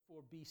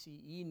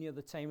BCE, near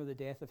the time of the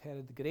death of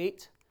Herod the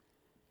Great.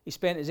 He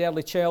spent his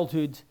early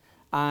childhood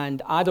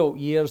and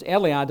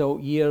early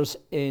adult years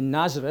in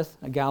Nazareth,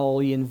 a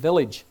Galilean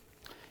village.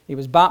 He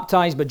was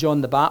baptized by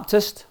John the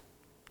Baptist.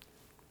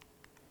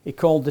 He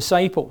called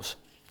disciples.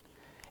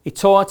 He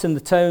taught in the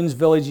towns,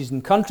 villages,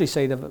 and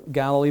countryside of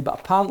Galilee, but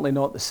apparently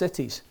not the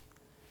cities.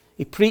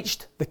 He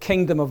preached the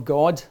kingdom of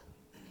God.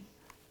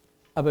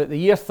 About the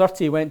year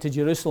 30, he went to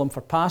Jerusalem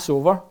for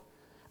Passover,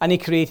 and he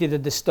created a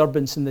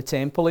disturbance in the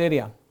temple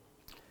area.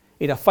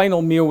 He had a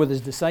final meal with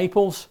his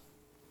disciples.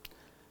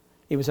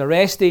 He was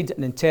arrested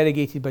and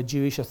interrogated by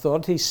Jewish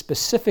authorities,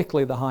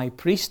 specifically the high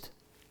priest.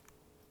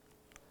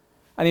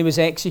 And he was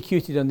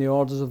executed on the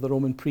orders of the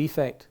Roman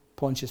prefect,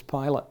 Pontius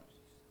Pilate.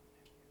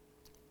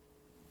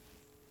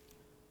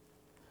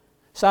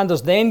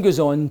 Sanders then goes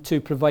on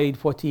to provide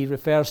what he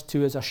refers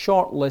to as a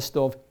short list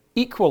of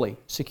equally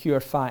secure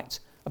facts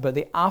about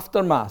the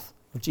aftermath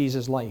of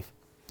Jesus' life.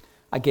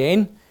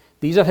 Again,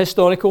 these are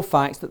historical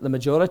facts that the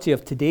majority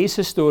of today's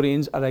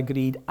historians are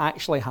agreed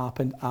actually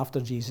happened after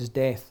Jesus'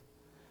 death.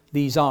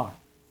 These are: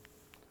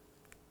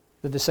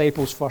 the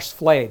disciples first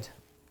fled.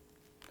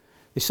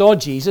 They saw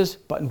Jesus,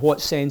 but in what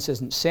sense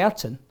isn't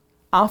certain,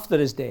 after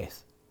his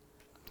death.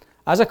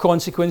 As a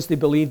consequence, they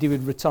believed he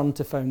would return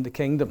to found the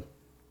kingdom.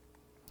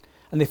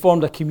 And they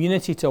formed a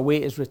community to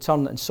await his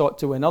return and sought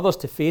to win others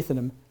to faith in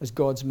him as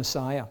God's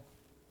Messiah.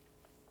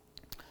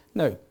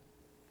 Now,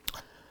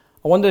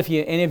 I wonder if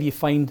any of you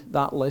find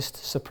that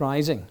list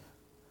surprising.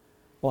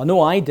 Well, I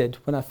know I did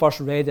when I first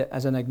read it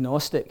as an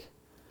agnostic.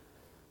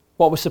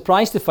 What I was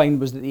surprised to find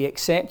was that the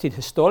accepted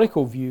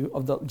historical view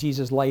of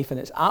Jesus' life and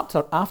its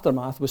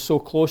aftermath was so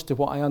close to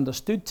what I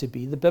understood to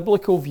be the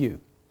biblical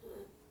view.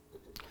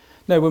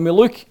 Now, when we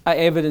look at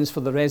evidence for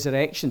the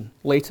resurrection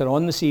later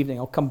on this evening,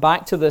 I'll come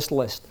back to this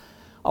list,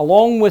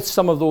 along with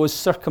some of those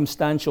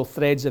circumstantial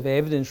threads of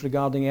evidence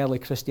regarding early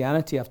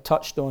Christianity I've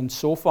touched on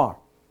so far.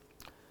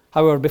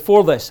 However,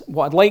 before this,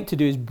 what I'd like to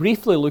do is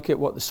briefly look at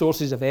what the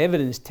sources of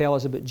evidence tell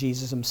us about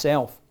Jesus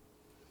himself.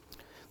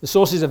 The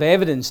sources of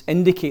evidence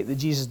indicate that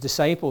Jesus'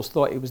 disciples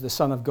thought he was the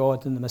Son of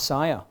God and the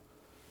Messiah.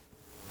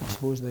 I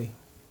suppose the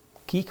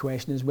key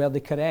question is, were they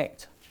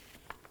correct?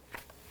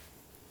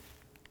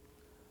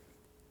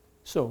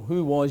 So,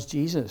 who was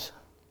Jesus?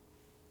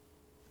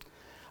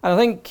 And I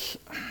think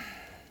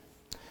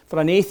for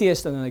an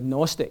atheist and an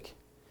agnostic,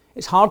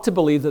 it's hard to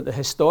believe that the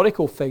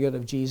historical figure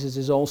of Jesus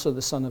is also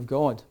the Son of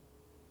God.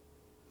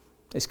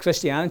 Is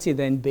Christianity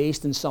then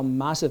based in some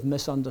massive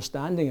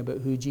misunderstanding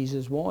about who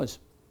Jesus was?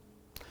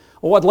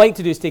 Well, what I'd like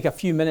to do is take a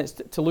few minutes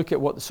to look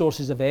at what the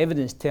sources of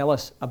evidence tell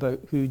us about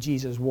who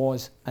Jesus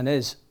was and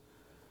is.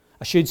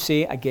 I should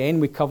say, again,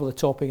 we cover the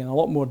topic in a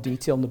lot more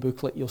detail in the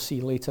booklet you'll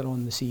see later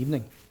on this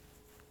evening.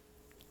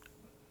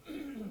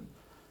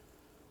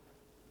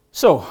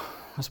 So,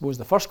 I suppose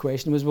the first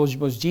question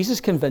was Jesus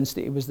convinced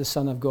that he was the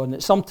Son of God? And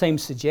it's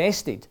sometimes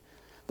suggested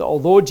that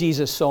although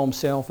Jesus saw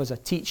himself as a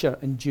teacher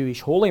and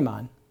Jewish holy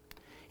man,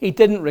 he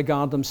didn't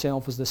regard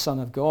himself as the Son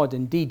of God.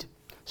 Indeed,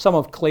 some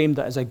have claimed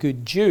that as a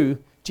good Jew,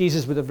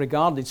 Jesus would have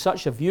regarded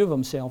such a view of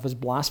himself as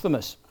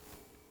blasphemous.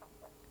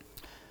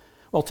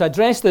 Well, to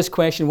address this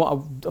question,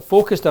 I've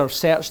focused our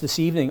search this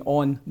evening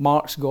on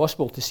Mark's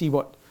Gospel to see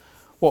what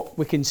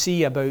we can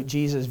see about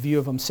Jesus' view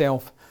of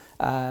himself.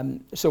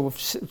 So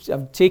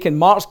I've taken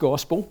Mark's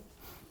Gospel,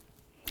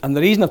 and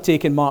the reason I've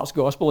taken Mark's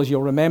Gospel is,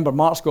 you'll remember,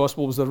 Mark's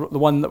Gospel was the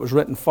one that was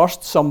written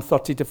first, some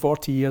 30 to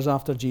 40 years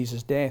after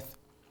Jesus' death.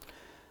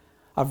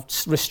 I've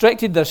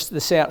restricted the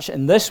search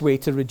in this way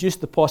to reduce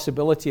the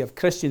possibility of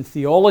Christian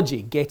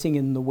theology getting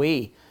in the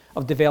way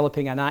of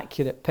developing an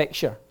accurate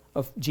picture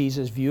of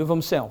Jesus' view of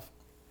himself.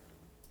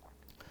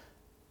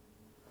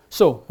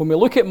 So, when we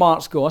look at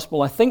Mark's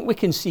Gospel, I think we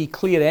can see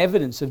clear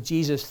evidence of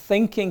Jesus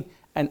thinking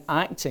and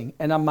acting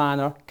in a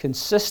manner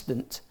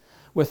consistent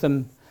with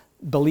him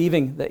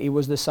believing that he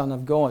was the Son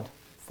of God.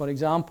 For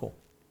example,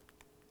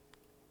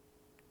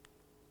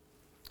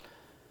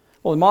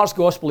 well, in Mark's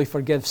Gospel, he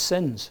forgives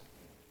sins.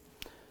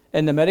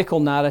 In the miracle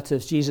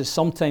narratives, Jesus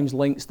sometimes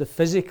links the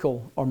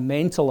physical or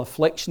mental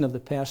affliction of the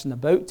person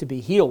about to be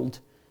healed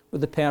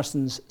with the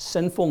person's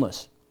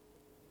sinfulness.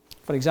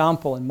 For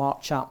example, in Mark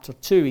chapter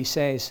 2, he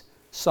says,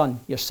 "Son,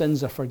 your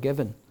sins are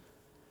forgiven,"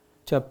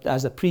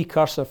 as a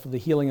precursor for the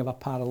healing of a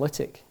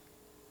paralytic.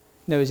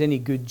 Now, as any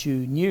good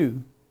Jew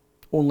knew,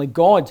 only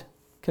God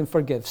can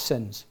forgive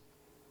sins.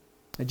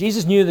 Now,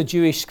 Jesus knew the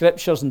Jewish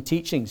scriptures and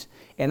teachings.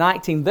 In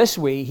acting this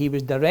way, he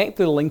was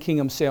directly linking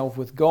himself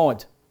with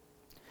God.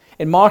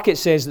 In Mark, it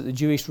says that the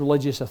Jewish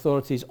religious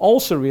authorities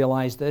also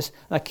realized this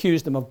and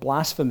accused him of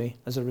blasphemy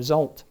as a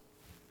result.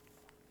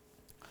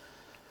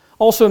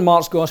 Also in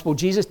Mark's Gospel,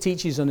 Jesus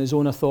teaches on his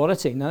own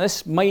authority. Now,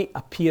 this might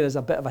appear as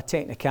a bit of a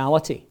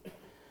technicality,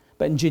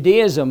 but in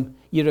Judaism,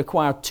 you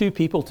require two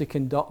people to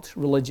conduct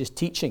religious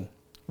teaching,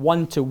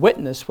 one to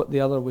witness what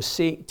the other was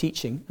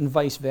teaching, and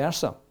vice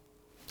versa.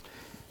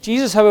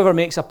 Jesus, however,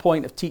 makes a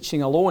point of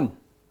teaching alone.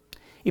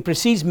 He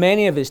precedes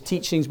many of his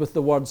teachings with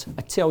the words,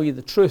 "I tell you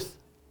the truth."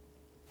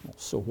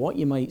 So what,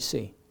 you might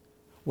say?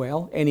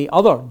 Well, any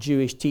other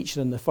Jewish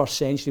teacher in the first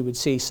century would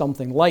say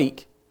something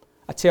like,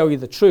 I tell you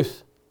the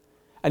truth,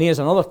 and here's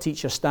another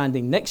teacher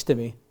standing next to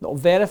me that will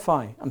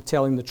verify I'm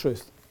telling the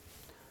truth.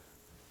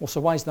 Well, so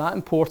why is that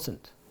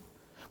important?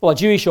 Well, a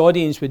Jewish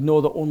audience would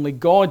know that only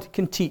God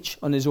can teach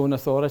on his own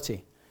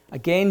authority.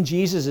 Again,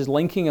 Jesus is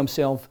linking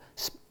himself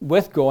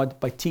with God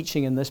by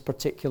teaching in this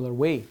particular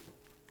way.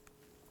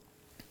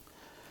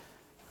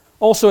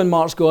 Also in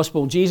Mark's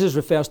Gospel, Jesus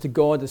refers to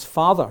God as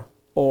Father,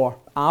 or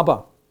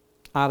Abba,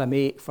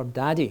 Aramaic for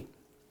Daddy.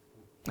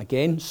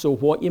 Again, so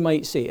what you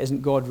might say,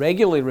 isn't God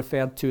regularly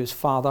referred to as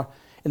Father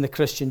in the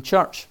Christian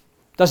church?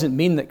 Doesn't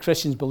mean that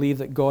Christians believe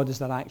that God is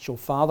their actual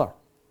Father.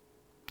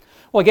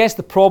 Well, I guess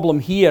the problem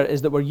here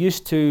is that we're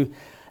used to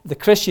the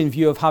Christian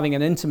view of having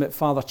an intimate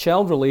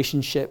father-child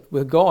relationship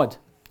with God,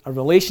 a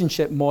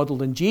relationship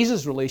modelled in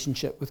Jesus'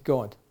 relationship with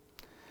God.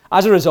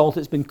 As a result,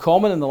 it's been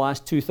common in the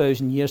last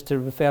 2,000 years to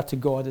refer to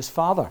God as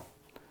Father.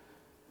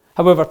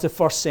 However, to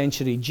first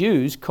century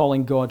Jews,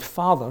 calling God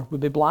Father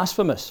would be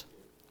blasphemous.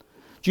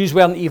 Jews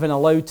weren't even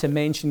allowed to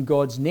mention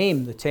God's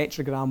name, the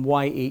tetragram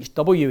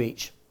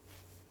YHWH,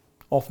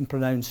 often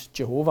pronounced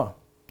Jehovah,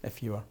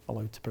 if you were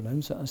allowed to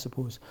pronounce it, I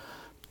suppose.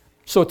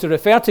 So to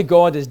refer to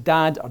God as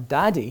Dad or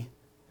Daddy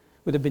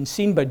would have been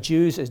seen by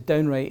Jews as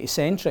downright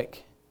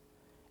eccentric,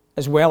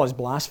 as well as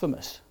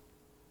blasphemous,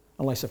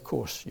 unless, of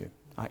course, you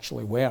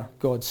actually were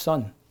God's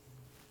son.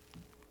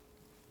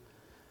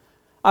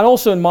 And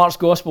also in Mark's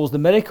Gospels, the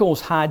miracles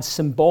had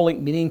symbolic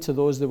meaning to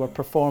those they were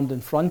performed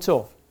in front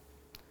of.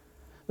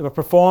 They were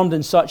performed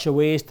in such a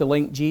way as to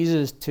link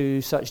Jesus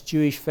to such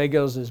Jewish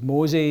figures as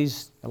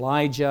Moses,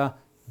 Elijah,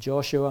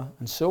 Joshua,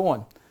 and so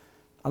on.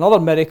 Another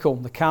miracle,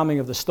 the calming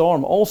of the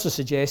storm, also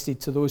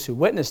suggested to those who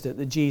witnessed it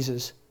that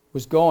Jesus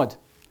was God.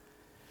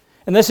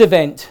 In this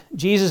event,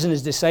 Jesus and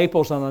his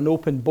disciples are on an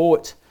open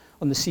boat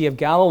on the Sea of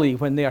Galilee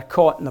when they are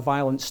caught in a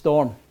violent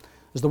storm.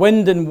 As the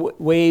wind and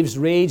waves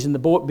rage and the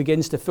boat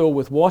begins to fill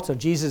with water,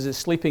 Jesus is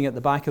sleeping at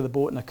the back of the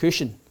boat in a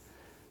cushion.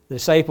 The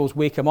disciples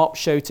wake him up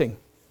shouting,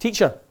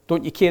 "Teacher,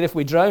 don't you care if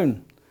we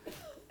drown?"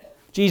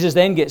 Jesus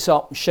then gets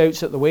up and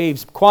shouts at the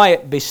waves,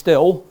 "Quiet, be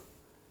still,"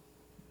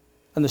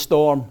 and the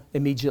storm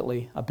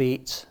immediately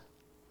abates.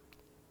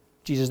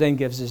 Jesus then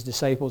gives his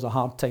disciples a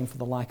hard time for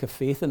the lack of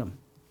faith in him.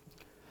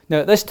 Now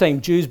at this time,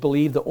 Jews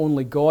believed that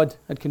only God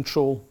had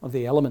control of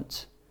the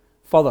elements.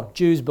 Further,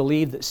 Jews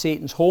believed that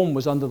Satan's home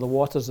was under the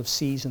waters of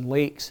seas and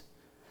lakes.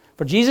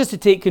 For Jesus to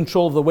take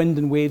control of the wind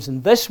and waves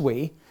in this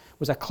way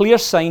was a clear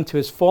sign to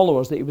his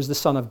followers that he was the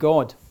Son of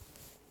God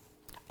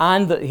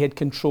and that he had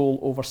control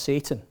over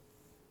Satan.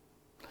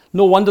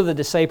 No wonder the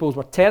disciples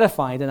were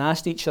terrified and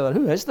asked each other,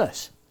 "Who is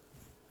this?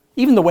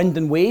 Even the wind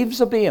and waves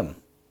obey him."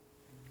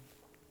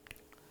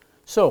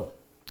 So,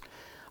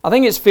 I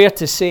think it's fair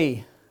to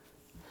say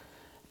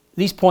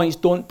these points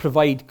don't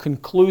provide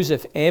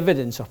conclusive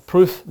evidence or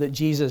proof that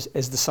Jesus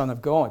is the Son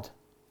of God.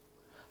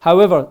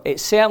 However, it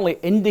certainly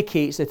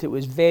indicates that it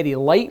was very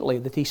likely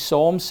that he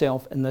saw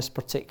himself in this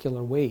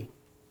particular way.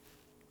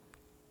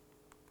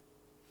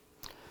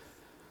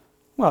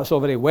 Well, it's all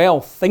very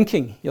well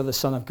thinking you're the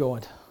Son of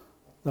God.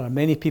 There are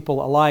many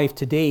people alive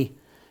today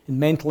in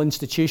mental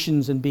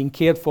institutions and being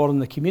cared for in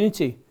the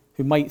community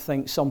who might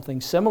think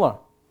something similar.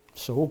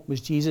 So,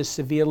 was Jesus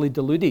severely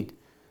deluded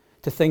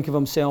to think of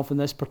himself in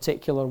this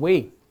particular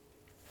way?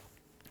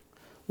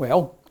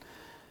 Well,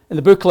 in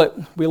the booklet,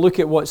 we look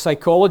at what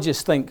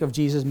psychologists think of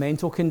Jesus'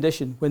 mental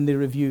condition when they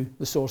review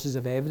the sources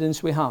of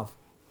evidence we have.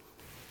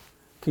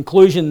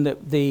 Conclusion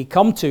that they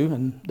come to,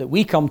 and that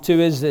we come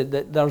to, is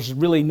that there's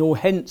really no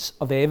hints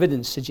of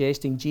evidence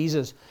suggesting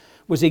Jesus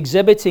was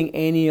exhibiting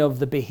any of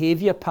the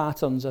behavior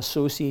patterns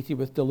associated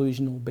with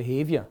delusional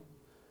behavior.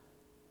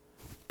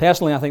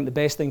 Personally, I think the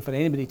best thing for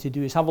anybody to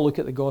do is have a look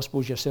at the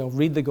Gospels yourself,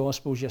 read the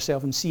Gospels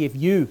yourself, and see if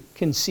you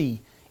can see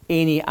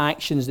any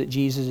actions that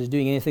Jesus is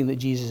doing, anything that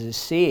Jesus is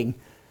saying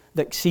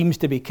that seems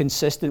to be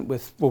consistent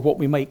with what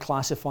we might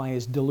classify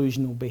as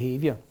delusional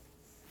behavior.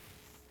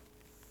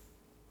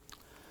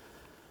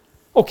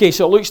 Okay,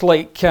 so it looks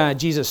like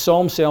Jesus saw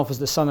himself as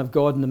the Son of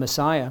God and the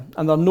Messiah,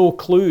 and there are no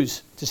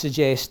clues to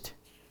suggest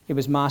he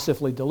was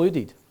massively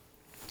deluded.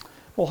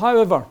 Well,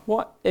 however,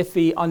 what if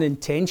he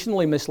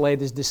unintentionally misled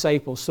his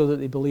disciples so that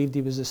they believed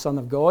he was the Son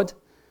of God?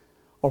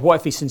 Or what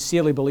if he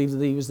sincerely believed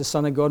that he was the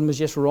Son of God and was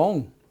just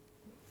wrong?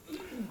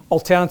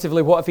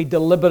 Alternatively, what if he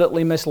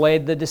deliberately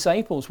misled the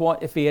disciples?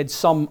 What if he had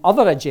some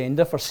other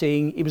agenda for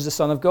saying he was the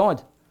Son of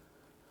God?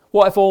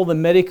 What if all the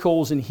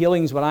miracles and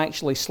healings were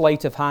actually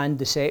sleight of hand,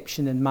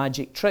 deception, and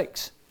magic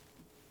tricks?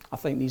 I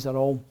think these are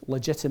all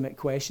legitimate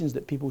questions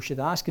that people should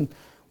ask, and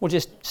we'll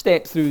just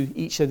step through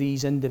each of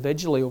these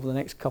individually over the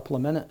next couple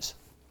of minutes.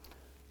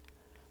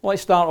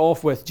 Let's start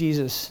off with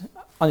Jesus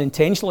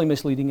unintentionally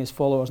misleading his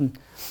followers. And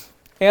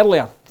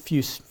earlier,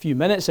 a few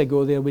minutes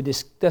ago there, we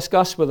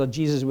discussed whether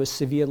Jesus was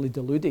severely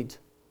deluded,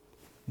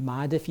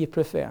 mad if you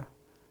prefer,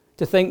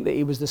 to think that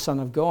he was the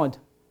Son of God.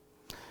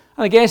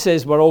 And the guess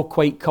is we're all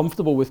quite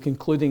comfortable with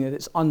concluding that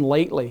it's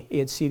unlikely he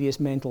had serious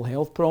mental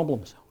health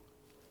problems.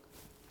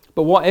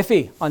 But what if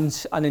he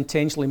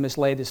unintentionally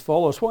misled his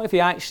followers? What if he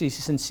actually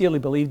sincerely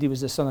believed he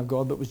was the Son of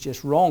God but was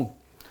just wrong?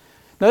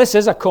 Now, this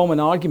is a common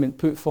argument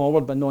put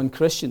forward by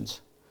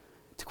non-Christians.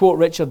 To quote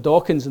Richard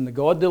Dawkins in The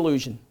God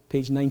Delusion,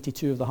 page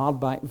 92 of the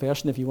hardback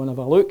version if you want to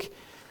have a look,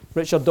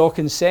 Richard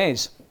Dawkins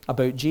says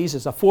about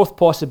Jesus, a fourth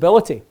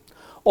possibility,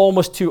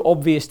 almost too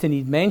obvious to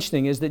need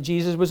mentioning, is that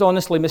Jesus was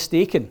honestly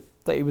mistaken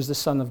that he was the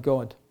Son of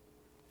God.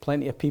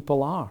 Plenty of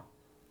people are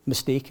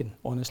mistaken,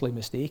 honestly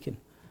mistaken.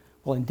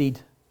 Well, indeed,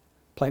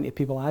 plenty of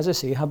people, as I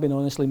say, have been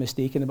honestly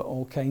mistaken about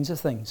all kinds of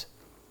things.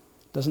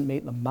 Doesn't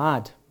make them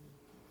mad.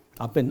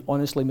 I've been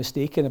honestly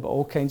mistaken about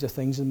all kinds of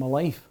things in my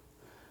life.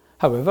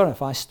 However,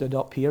 if I stood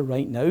up here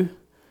right now,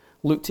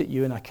 looked at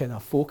you in a kind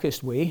of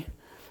focused way,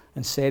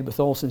 and said with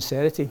all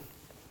sincerity,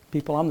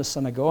 people, I'm the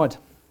Son of God.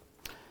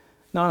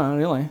 No,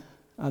 really.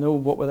 I know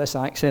what with this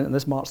accent and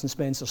this Marks and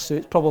Spencer suit,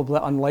 it's probably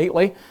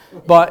unlikely,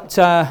 but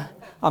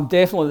I'm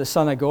definitely the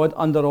Son of God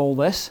under all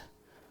this.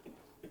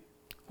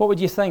 What would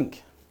you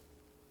think?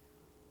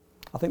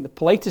 I think the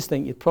politest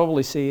thing you'd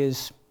probably say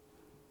is,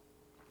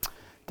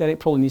 Derek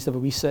probably needs to have a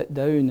wee sit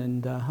down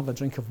and have a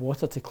drink of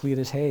water to clear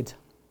his head.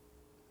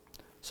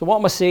 So what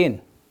am I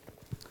saying?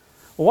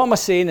 Well, what am I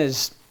saying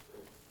is,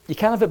 you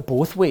can't have it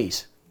both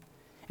ways.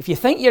 If you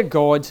think you're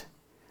God,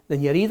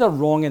 then you're either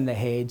wrong in the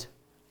head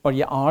or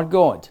you are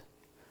God.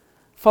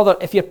 Further,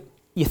 if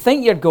you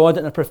think you're God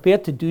and are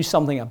prepared to do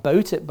something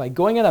about it by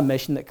going on a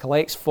mission that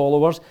collects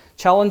followers,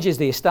 challenges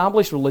the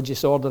established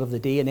religious order of the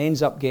day and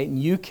ends up getting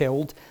you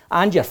killed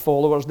and your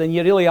followers, then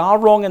you really are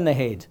wrong in the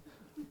head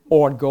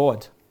or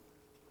God.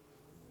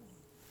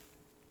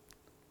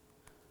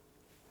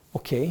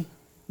 Okay,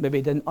 maybe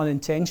he didn't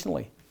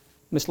unintentionally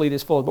mislead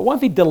his followers, but what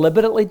if he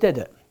deliberately did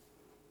it?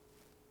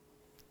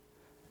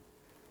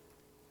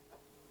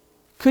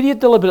 Could he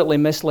have deliberately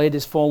misled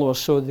his followers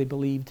so they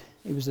believed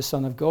he was the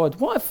Son of God?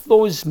 What if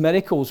those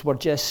miracles were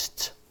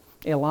just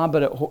an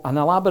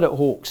elaborate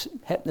hoax,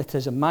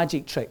 hypnotism,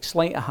 magic tricks,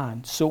 sleight of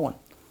hand, so on?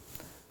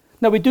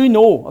 Now, we do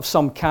know of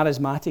some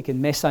charismatic and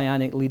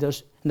messianic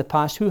leaders in the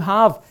past who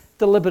have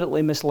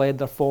deliberately misled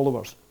their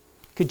followers.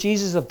 Could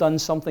Jesus have done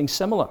something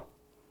similar?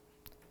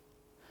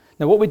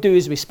 Now, what we do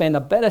is we spend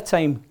a bit of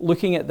time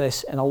looking at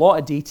this in a lot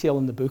of detail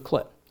in the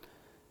booklet.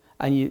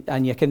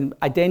 And you can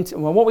identify,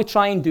 well, what we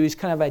try and do is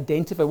kind of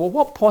identify, well,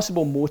 what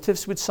possible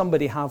motives would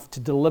somebody have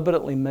to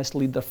deliberately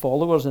mislead their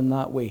followers in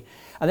that way?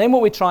 And then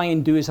what we try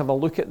and do is have a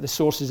look at the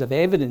sources of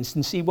evidence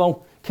and see,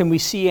 well, can we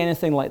see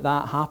anything like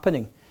that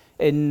happening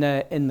in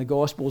the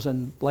Gospels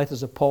and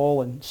letters of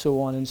Paul and so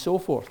on and so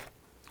forth?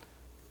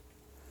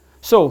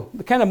 So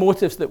the kind of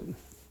motives that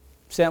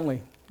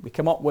certainly we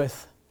come up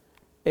with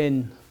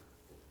in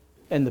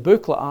the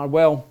booklet are,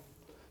 well,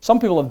 some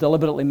people have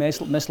deliberately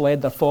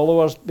misled their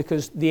followers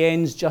because the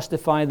ends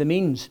justify the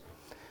means.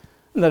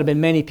 And there have been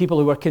many people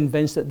who are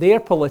convinced that their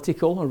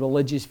political or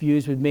religious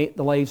views would make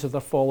the lives of their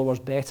followers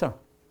better.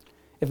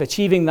 If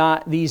achieving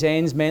these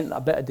ends meant that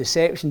a bit of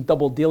deception,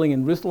 double dealing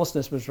and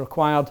ruthlessness was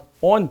required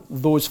on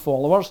those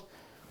followers,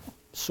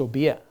 so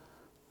be it.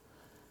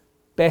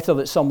 Better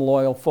that some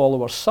loyal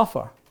followers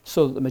suffer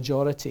so that the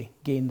majority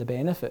gain the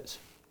benefits.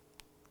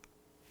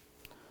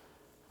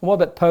 And what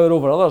about power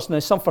over others? Now,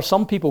 for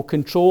some people,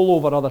 control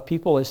over other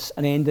people is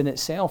an end in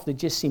itself. They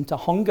just seem to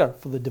hunger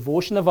for the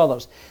devotion of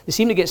others. They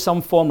seem to get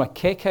some form of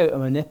kick out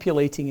of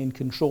manipulating and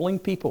controlling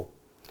people.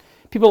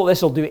 People like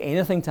this will do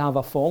anything to have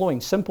a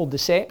following. Simple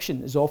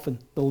deception is often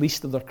the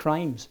least of their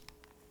crimes.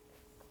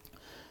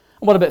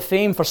 And what about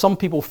fame? For some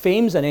people,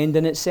 fame's an end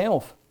in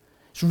itself.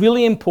 It's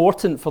really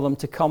important for them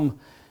to come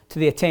to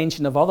the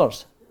attention of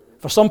others.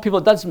 For some people,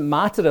 it doesn't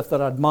matter if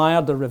they're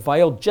admired or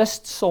reviled,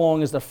 just so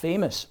long as they're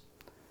famous.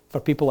 For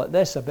people like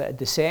this, a bit of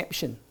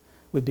deception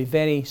would be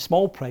very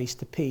small price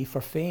to pay for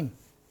fame.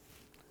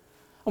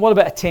 And what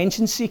about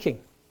attention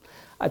seeking?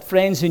 I had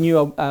friends who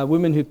knew a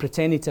woman who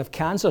pretended to have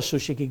cancer so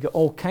she could get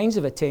all kinds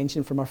of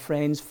attention from her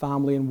friends,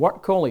 family and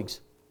work colleagues.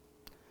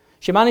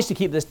 She managed to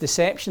keep this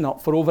deception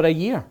up for over a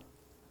year.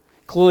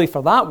 Clearly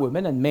for that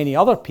woman and many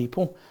other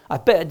people, a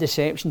bit of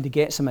deception to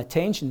get some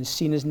attention is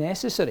seen as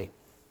necessary.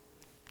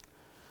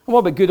 And what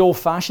about good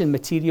old-fashioned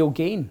material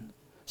gain?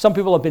 Some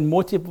people have been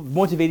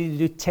motivated to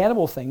do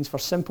terrible things for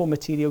simple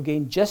material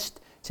gain just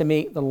to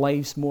make their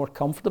lives more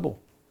comfortable.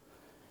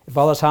 If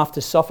others have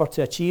to suffer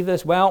to achieve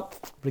this, well,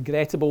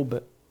 regrettable,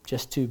 but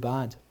just too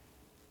bad.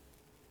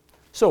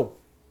 So,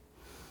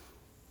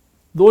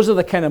 those are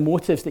the kind of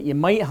motives that you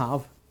might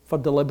have for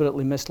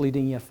deliberately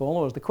misleading your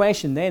followers. The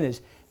question then is,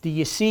 do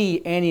you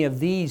see any of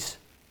these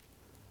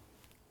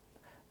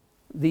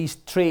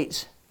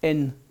traits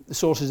in the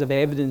sources of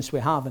evidence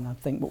we have? And I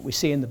think what we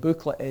say in the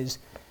booklet is,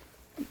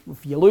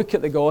 if you look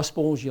at the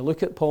Gospels, you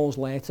look at Paul's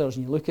letters,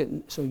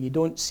 and so you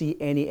don't see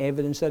any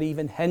evidence or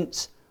even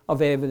hints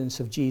of evidence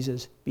of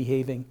Jesus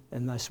behaving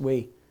in this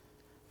way.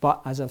 But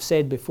as I've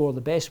said before,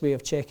 the best way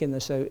of checking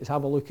this out is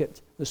have a look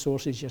at the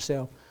sources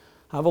yourself.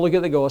 Have a look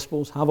at the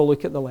Gospels, have a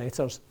look at the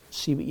letters,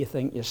 see what you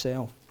think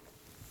yourself.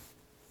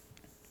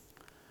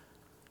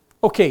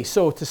 Okay,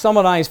 so to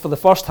summarise for the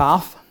first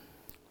half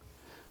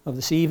of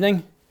this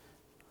evening,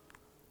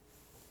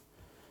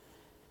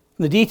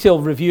 In the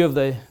detailed review of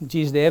the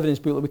Jesus the Evidence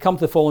book, we come to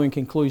the following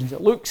conclusions.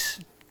 It looks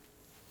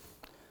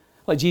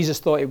like Jesus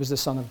thought he was the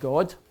Son of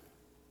God.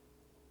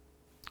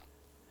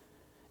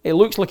 It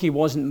looks like he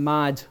wasn't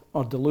mad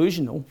or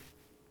delusional.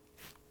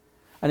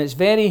 And it's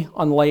very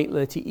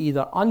unlikely that he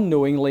either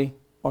unknowingly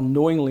or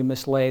knowingly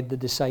misled the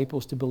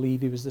disciples to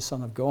believe he was the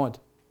Son of God.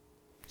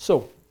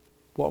 So,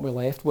 what are we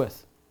left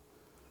with?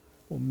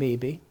 Well,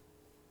 maybe,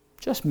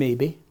 just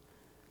maybe,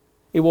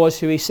 he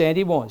was who he said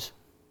he was.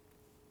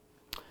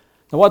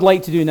 Now, what I'd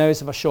like to do now is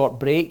have a short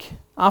break.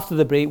 After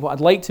the break, what I'd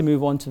like to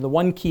move on to the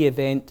one key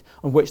event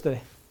on which the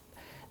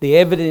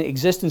evident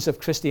existence of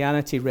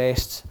Christianity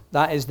rests.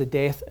 That is the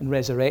death and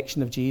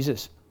resurrection of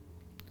Jesus.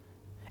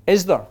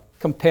 Is there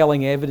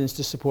compelling evidence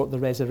to support the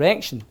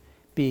resurrection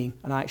being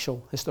an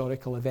actual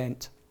historical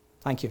event?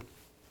 Thank you.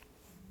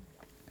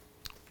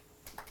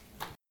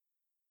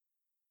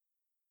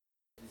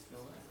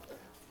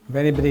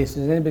 Has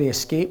anybody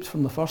escaped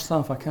from the first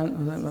half? I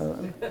can't.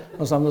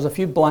 There's a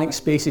few blank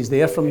spaces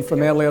there from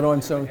earlier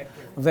on. So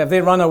have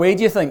they run away,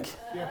 do you think?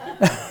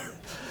 Yeah.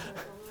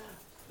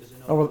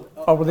 or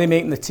were they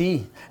making the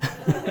tea?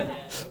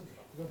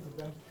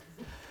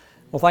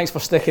 Well, thanks for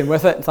sticking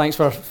with it. Thanks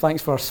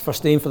for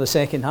staying for the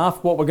second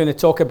half. What we're going to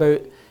talk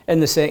about in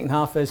the second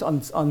half is,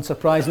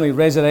 unsurprisingly,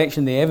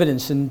 resurrection, the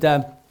evidence. And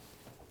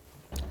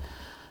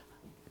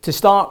to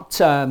start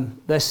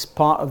this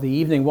part of the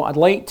evening, what I'd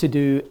like to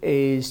do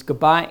is go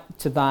back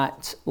to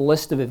that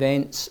list of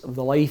events of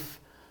the life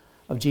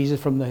of Jesus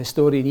from the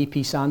historian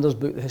E.P. Sanders'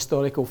 book, The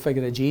Historical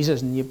Figure of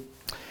Jesus. And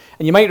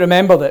you might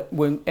remember that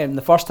when, in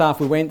the first half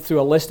we went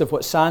through a list of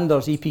what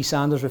E.P.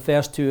 Sanders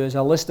refers to as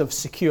a list of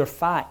secure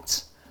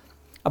facts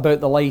about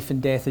the life and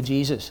death of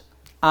Jesus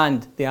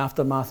and the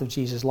aftermath of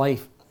Jesus'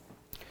 life.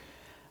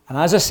 And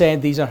as I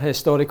said, these are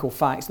historical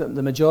facts that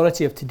the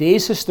majority of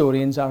today's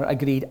historians are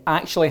agreed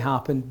actually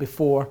happened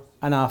before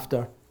and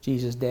after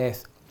Jesus'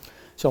 death.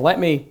 So let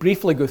me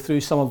briefly go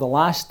through some of the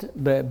last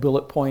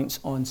bullet points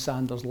on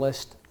Sanders'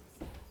 list.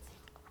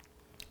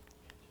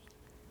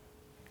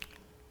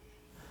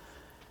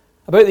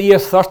 About the year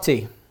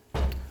 30,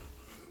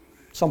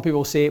 some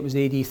people say it was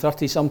AD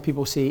 30, some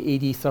people say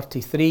AD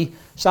 33.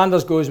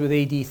 Sanders goes with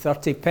AD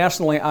 30.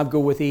 Personally, I'd go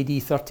with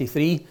AD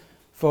 33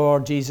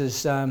 for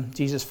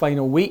Jesus'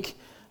 final week.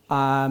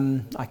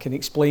 I can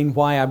explain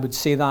why I would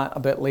say that a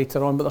bit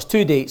later on, but there's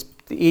two dates,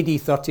 the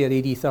AD 30 or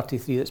AD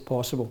 33, that's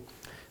possible.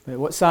 But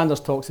what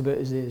Sanders talks about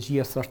is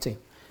year 30.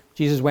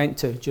 Jesus went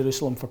to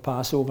Jerusalem for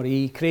Passover.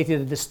 He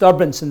created a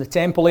disturbance in the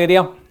temple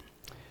area.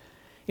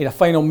 He had a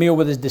final meal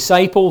with his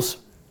disciples.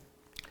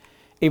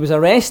 He was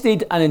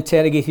arrested and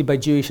interrogated by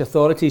Jewish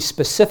authorities,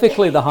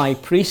 specifically the high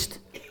priest,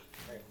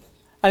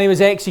 and he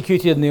was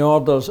executed in the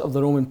orders of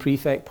the Roman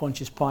prefect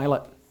Pontius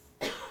Pilate.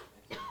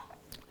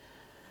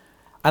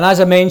 And as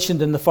I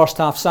mentioned in the first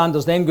half,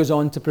 Sanders then goes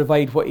on to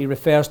provide what he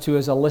refers to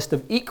as a list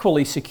of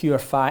equally secure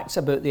facts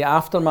about the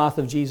aftermath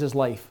of Jesus'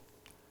 life.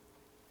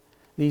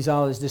 These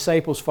are: his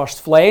disciples first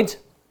fled.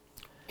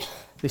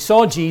 They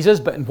saw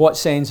Jesus, but in what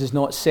sense is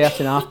not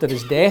certain, after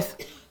his death.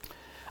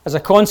 As a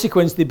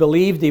consequence, they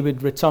believed he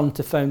would return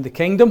to found the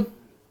kingdom.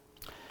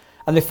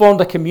 And they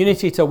formed a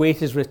community to await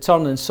his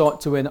return and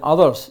sought to win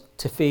others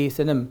to faith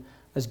in him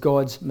as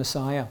God's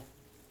Messiah.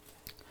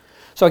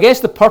 So I guess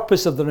the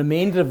purpose of the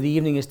remainder of the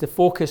evening is to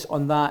focus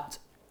on that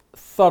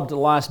third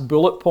last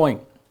bullet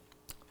point.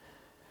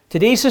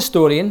 Today's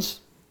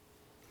historians,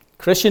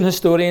 Christian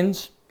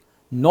historians,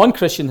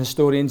 non-Christian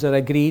historians, are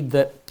agreed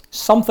that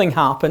something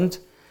happened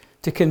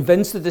to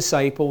convince the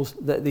disciples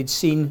that they'd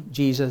seen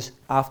Jesus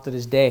after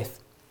his death.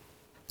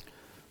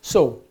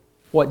 So,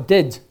 what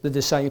did the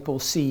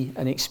disciples see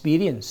and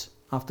experience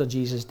after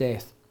Jesus'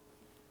 death?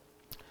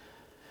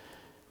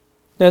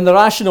 Now, in the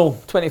rational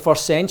 21st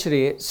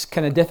century, it's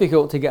kind of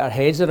difficult to get our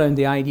heads around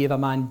the idea of a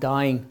man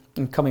dying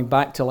and coming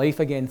back to life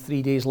again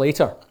 3 days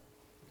later.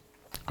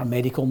 Our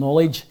medical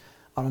knowledge,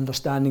 our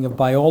understanding of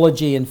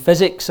biology and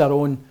physics, our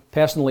own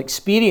personal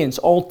experience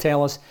all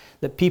tell us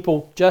that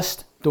people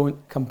just don't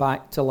come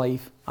back to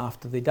life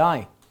after they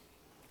die.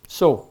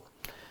 So,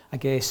 I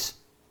guess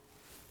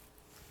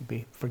you'd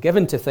be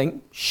forgiven to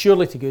think,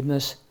 surely to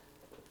goodness,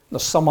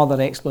 there's some other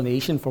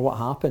explanation for what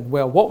happened.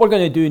 Well, what we're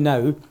going to do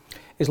now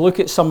is look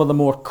at some of the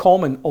more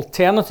common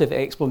alternative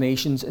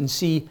explanations and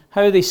see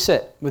how they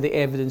sit with the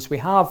evidence we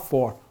have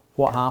for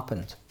what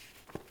happened.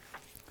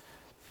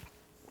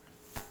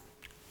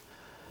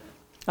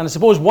 And I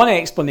suppose one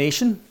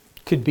explanation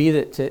could be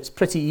that it's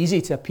pretty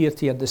easy to appear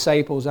to your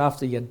disciples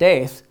after your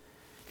death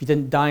if you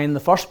didn't die in the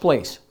first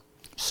place.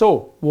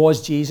 So,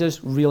 was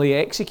Jesus really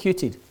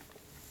executed?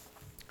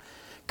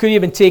 Could he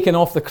have been taken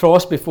off the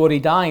cross before he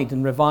died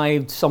and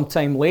revived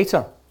sometime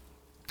later?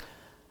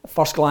 At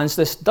first glance,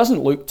 this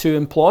doesn't look too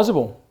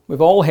implausible.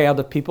 We've all heard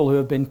of people who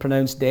have been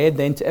pronounced dead,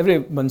 then to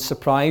everyone's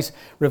surprise,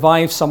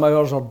 revived some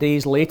hours or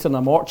days later in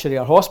a mortuary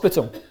or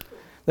hospital.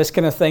 This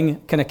kind of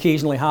thing can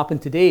occasionally happen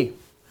today.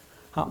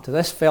 Happened to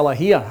this fella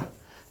here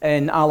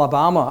in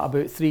Alabama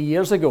about 3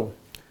 years ago.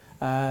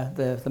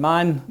 The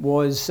man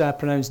was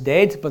pronounced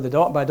dead by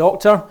a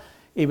doctor.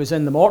 He was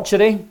in the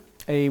mortuary.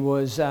 He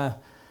was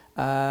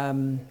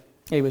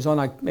He was on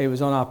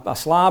a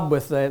slab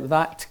with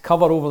that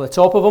cover over the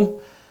top of him,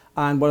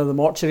 and one of the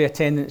mortuary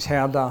attendants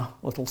heard a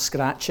little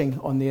scratching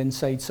on the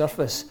inside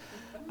surface.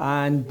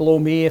 And blow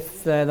me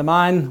if the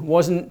man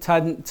wasn't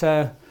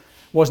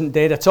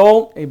dead at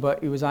all,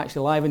 but he was actually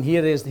alive. And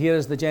here is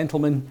the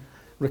gentleman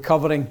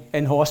recovering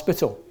in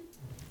hospital.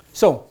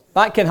 So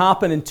that can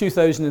happen in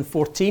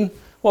 2014.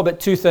 What about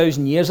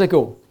 2,000 years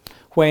ago,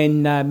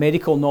 when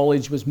medical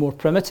knowledge was more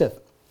primitive?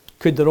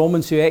 Could the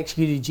Romans who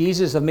executed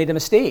Jesus have made a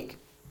mistake?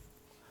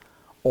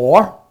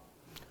 Or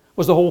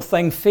was the whole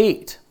thing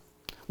faked?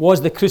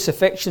 Was the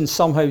crucifixion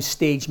somehow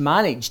stage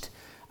managed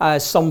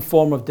as some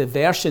form of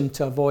diversion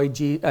to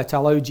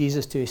allow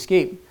Jesus to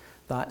escape?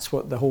 That's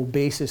what the whole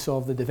basis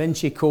of the Da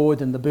Vinci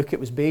Code and the book it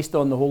was based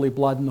on, The Holy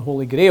Blood and the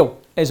Holy Grail,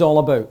 is all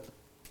about.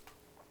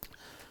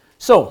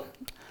 So,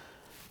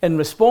 in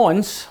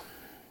response,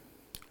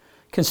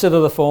 consider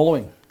the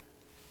following.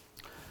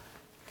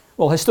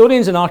 Well,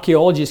 historians and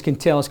archaeologists can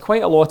tell us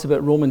quite a lot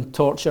about Roman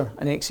torture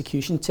and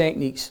execution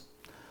techniques.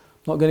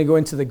 I'm not going to go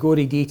into the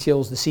gory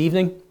details this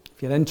evening.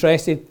 If you're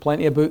interested,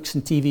 plenty of books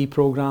and TV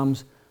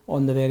programs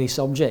on the very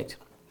subject.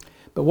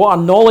 But what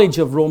our knowledge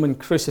of Roman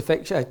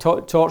crucifixion,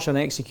 torture and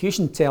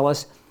execution tell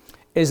us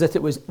is that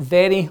it was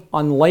very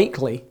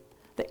unlikely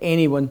that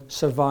anyone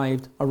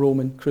survived a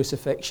Roman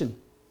crucifixion.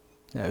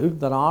 Now,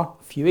 there are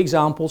a few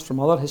examples from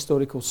other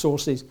historical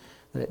sources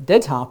that it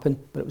did happen,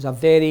 but it was a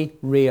very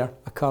rare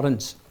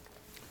occurrence.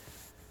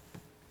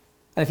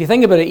 And if you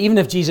think about it, even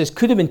if Jesus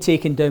could have been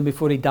taken down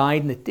before he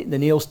died and the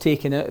nails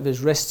taken out of his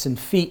wrists and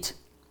feet,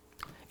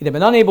 he'd have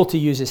been unable to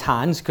use his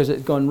hands because it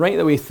had gone right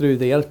the way through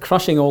there,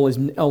 crushing all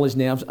his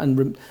nerves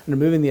and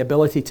removing the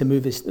ability to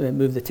move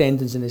the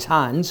tendons in his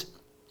hands.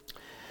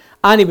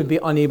 And he would be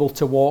unable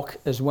to walk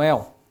as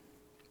well.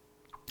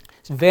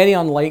 It's very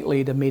unlikely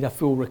he'd have made a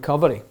full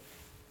recovery.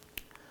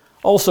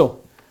 Also,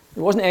 he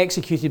wasn't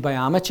executed by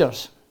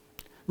amateurs.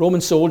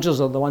 Roman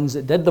soldiers are the ones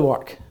that did the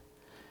work.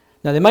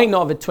 Now, they might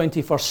not have had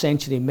 21st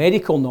century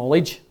medical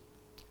knowledge,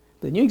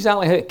 but they knew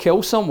exactly how to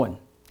kill someone.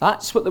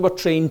 That's what they were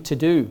trained to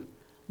do.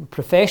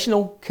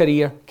 Professional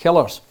career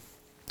killers.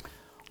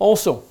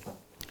 Also,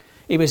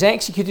 he was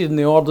executed in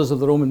the orders of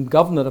the Roman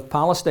governor of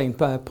Palestine,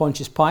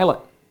 Pontius Pilate.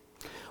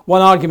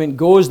 One argument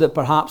goes that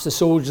perhaps the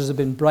soldiers had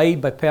been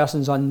bribed by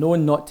persons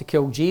unknown not to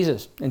kill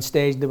Jesus.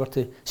 Instead, they were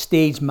to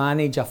stage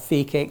manage a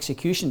fake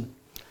execution.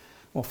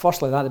 Well,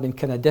 firstly, that had been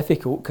kind of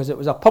difficult because it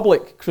was a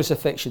public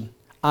crucifixion,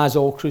 as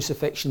all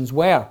crucifixions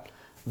were.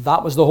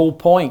 That was the whole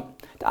point,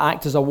 to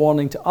act as a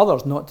warning to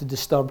others not to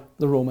disturb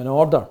the Roman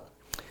order.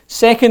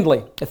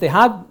 Secondly, if they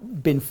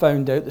had been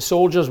found out, the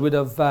soldiers would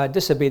have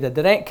disobeyed a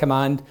direct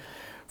command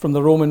from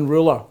the Roman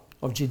ruler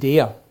of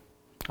Judea.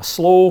 A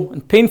slow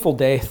and painful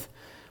death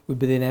would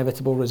be the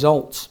inevitable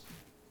results.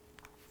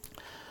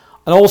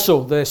 And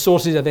also, the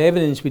sources of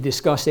evidence we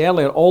discussed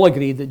earlier all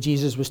agreed that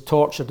Jesus was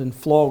tortured and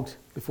flogged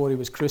before he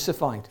was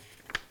crucified.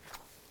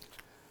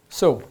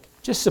 So,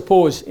 just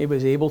suppose he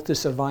was able to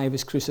survive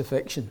his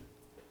crucifixion.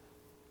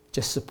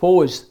 Just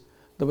suppose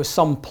there was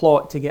some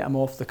plot to get him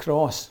off the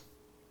cross.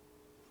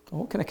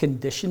 What kind of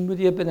condition would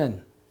he have been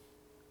in?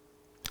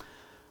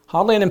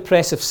 Hardly an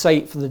impressive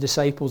sight for the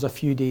disciples a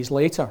few days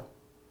later.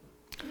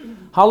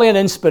 Hardly an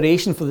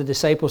inspiration for the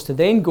disciples to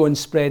then go and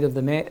spread of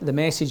the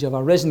message of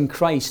a risen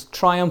Christ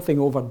triumphing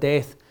over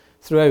death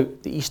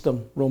throughout the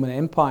Eastern Roman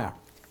Empire.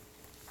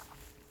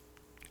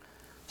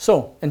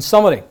 So, in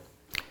summary,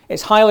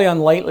 it's highly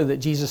unlikely that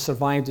Jesus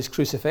survived his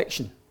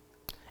crucifixion.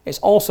 It's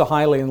also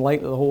highly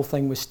unlikely the whole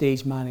thing was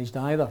stage managed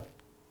either.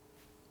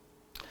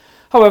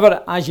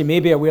 However, as you may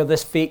be aware,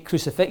 this fake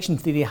crucifixion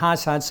theory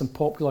has had some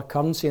popular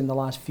currency in the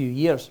last few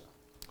years.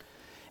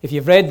 If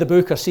you've read the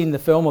book or seen the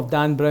film of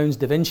Dan Brown's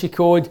Da Vinci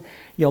Code,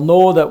 you'll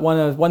know that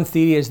one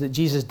theory is that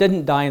Jesus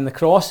didn't die on the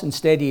cross.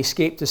 Instead, he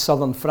escaped to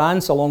southern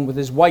France along with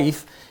his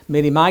wife,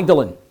 Mary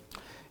Magdalene.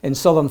 In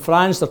southern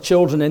France, their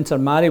children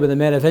intermarry with the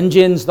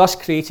Merovingians, thus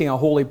creating a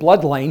holy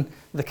bloodline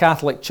the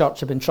Catholic Church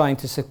have been trying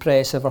to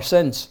suppress ever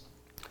since.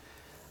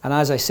 And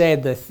as I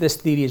said, this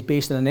theory is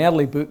based on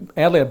an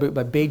earlier book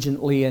by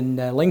Bagent, Lee and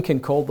Lincoln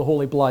called The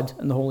Holy Blood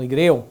and the Holy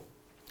Grail.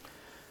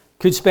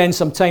 Could spend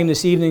some time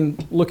this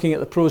evening looking at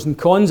the pros and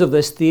cons of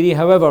this theory,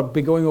 however,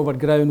 be going over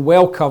ground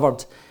well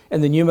covered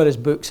in the numerous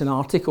books and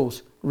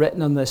articles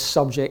written on this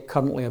subject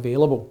currently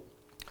available.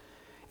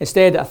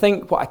 Instead, I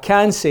think what I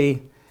can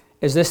say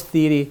is this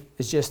theory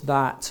is just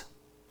that,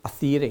 a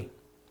theory.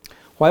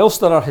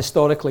 Whilst there are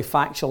historically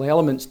factual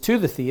elements to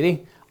the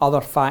theory,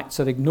 other facts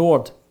are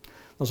ignored.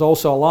 There's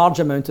also a large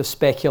amount of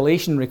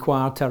speculation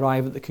required to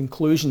arrive at the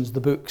conclusions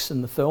the books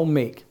and the film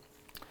make.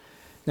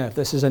 Now, if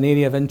this is an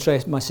area of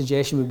interest, my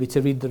suggestion would be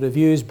to read the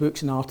reviews,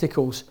 books and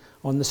articles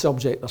on the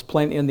subject. There's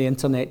plenty on the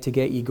internet to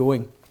get you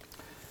going.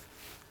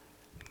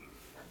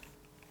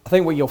 I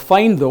think what you'll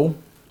find, though,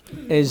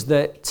 is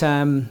that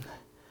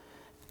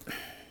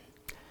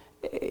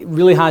it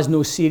really has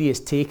no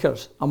serious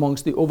takers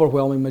amongst the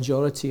overwhelming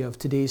majority of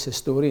today's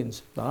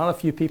historians. There are a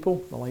few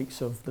people, the likes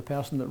of the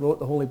person that wrote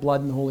The Holy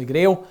Blood and the Holy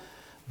Grail,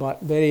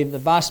 But the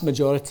vast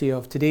majority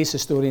of today's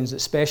historians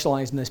that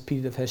specialise in this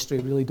period of history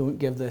really don't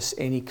give this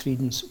any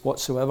credence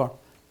whatsoever.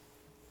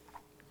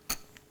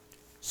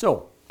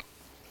 So,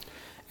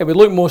 it would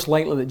look most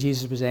likely that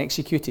Jesus was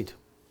executed.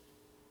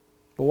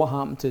 But what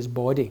happened to his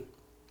body?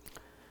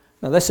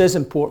 Now, this is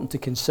important to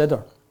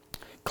consider.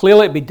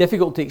 Clearly, it would be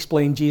difficult to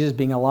explain Jesus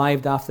being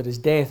alive after his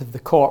death if the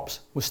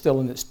corpse was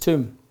still in its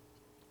tomb.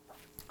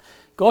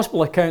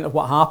 Gospel account of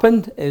what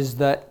happened is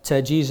that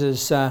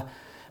Jesus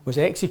was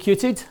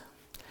executed.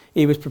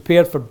 He was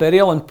prepared for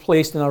burial and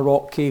placed in a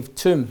rock-caved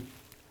tomb.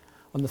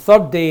 On the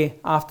third day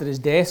after his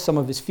death, some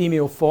of his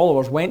female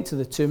followers went to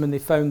the tomb and they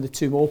found the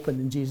tomb open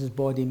and Jesus'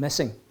 body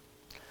missing.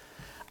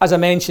 As I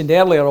mentioned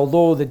earlier,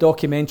 although the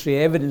documentary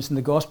evidence in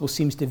the Gospel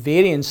seems to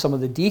vary in some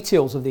of the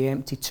details of the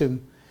empty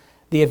tomb,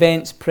 the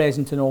events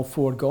present in all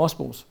four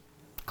Gospels.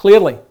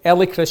 Clearly,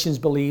 early Christians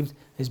believed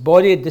his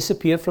body had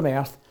disappeared from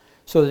earth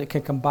so that it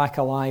could come back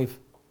alive.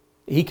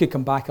 He could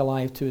come back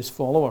alive to his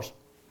followers.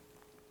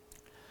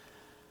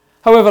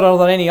 However, are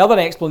there any other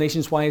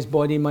explanations why his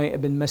body might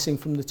have been missing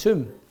from the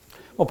tomb?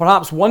 Well,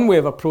 perhaps one way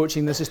of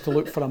approaching this is to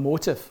look for a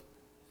motive.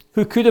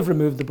 Who could have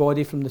removed the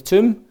body from the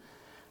tomb,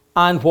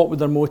 and what would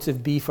their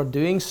motive be for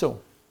doing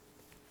so?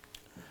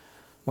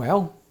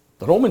 Well,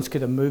 the Romans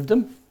could have moved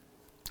him,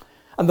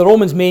 and the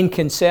Romans' main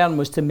concern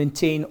was to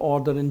maintain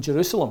order in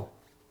Jerusalem.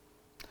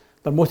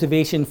 Their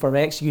motivation for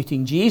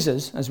executing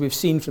Jesus, as we've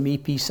seen from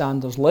E.P.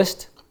 Sanders'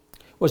 list,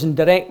 was in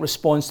direct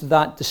response to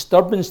that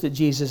disturbance that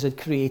Jesus had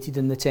created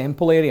in the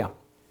temple area.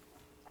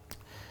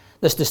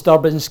 This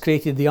disturbance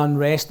created the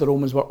unrest the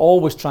Romans were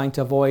always trying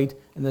to avoid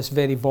in this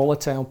very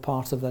volatile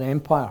part of their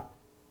empire.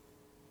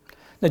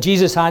 Now,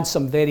 Jesus had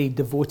some very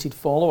devoted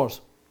followers.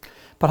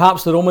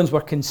 Perhaps the Romans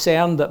were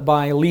concerned that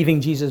by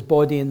leaving Jesus'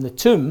 body in the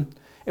tomb,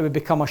 it would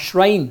become a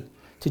shrine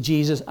to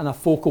Jesus and a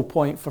focal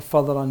point for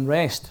further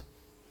unrest.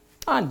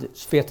 And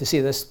it's fair to say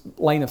this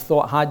line of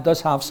thought does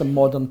have some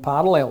modern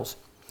parallels.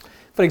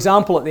 For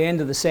example, at the end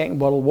of the Second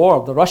World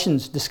War, the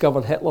Russians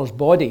discovered Hitler's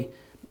body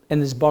in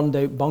his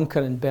burned-out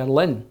bunker in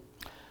Berlin.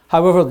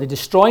 However, they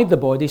destroyed the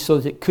body so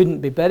that it couldn't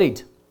be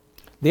buried.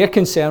 Their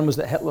concern was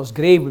that Hitler's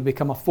grave would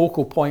become a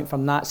focal point for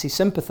Nazi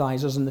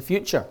sympathisers in the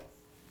future.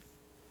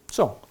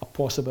 So, a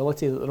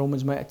possibility that the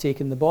Romans might have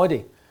taken the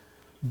body.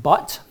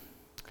 But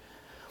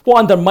what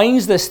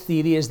undermines this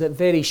theory is that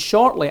very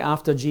shortly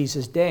after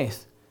Jesus'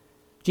 death,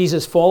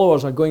 Jesus'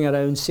 followers are going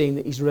around saying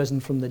that he's risen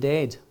from the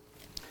dead.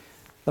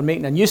 They're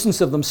making a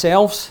nuisance of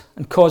themselves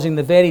and causing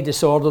the very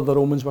disorder the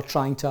Romans were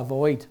trying to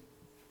avoid.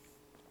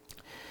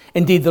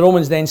 Indeed, the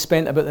Romans then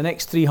spent about the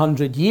next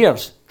 300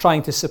 years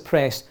trying to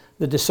suppress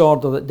the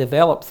disorder that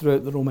developed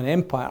throughout the Roman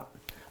Empire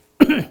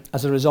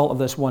as a result of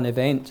this one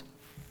event.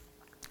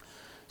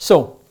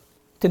 So,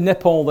 to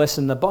nip all this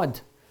in the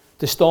bud,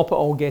 to stop it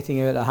all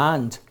getting out of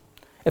hand,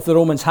 if the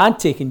Romans had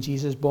taken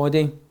Jesus'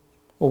 body,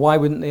 well, why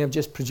wouldn't they have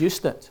just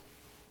produced it?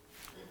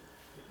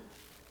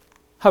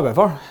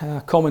 However,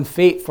 a common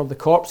fate for the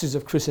corpses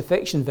of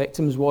crucifixion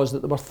victims was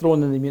that they were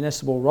thrown in the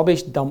municipal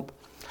rubbish dump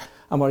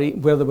and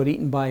where they were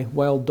eaten by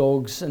wild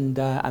dogs and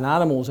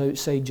animals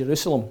outside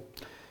Jerusalem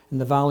in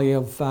the valley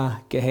of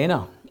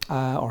Gehenna,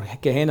 or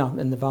Gehenna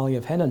in the valley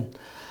of Hinnom.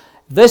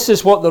 This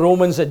is what the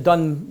Romans had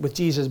done with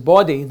Jesus'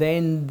 body,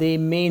 then they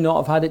may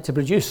not have had it to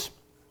produce.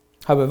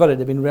 However, it would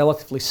have been a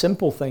relatively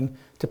simple thing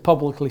to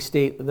publicly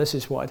state that this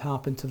is what had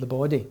happened to the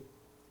body.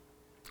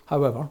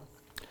 However,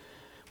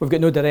 we've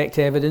got no direct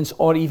evidence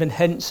or even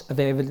hints of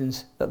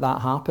evidence that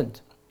that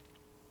happened.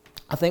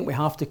 I think we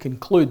have to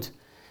conclude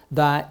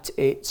that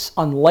it's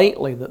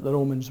unlikely that the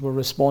Romans were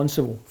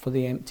responsible for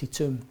the empty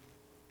tomb.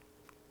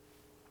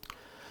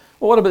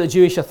 Well, what about the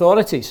Jewish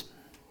authorities?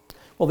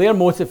 Well, their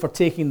motive for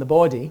taking the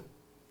body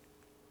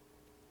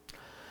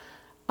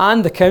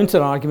and the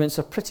counter-arguments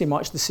are pretty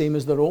much the same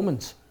as the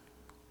Romans.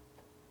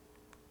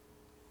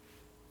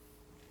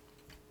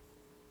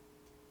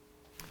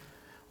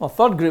 Well, a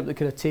third group that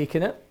could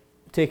have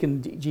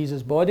taken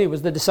Jesus' body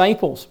was the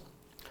disciples.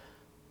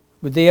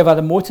 Would they have had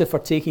a motive for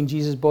taking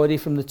Jesus' body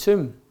from the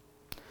tomb?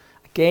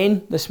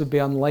 Again, this would be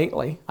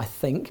unlikely, I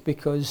think,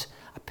 because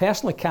I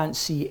personally can't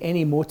see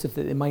any motive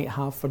that they might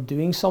have for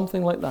doing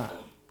something like that.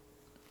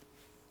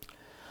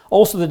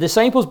 Also, the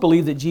disciples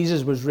believed that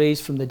Jesus was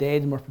raised from the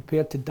dead and were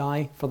prepared to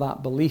die for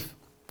that belief.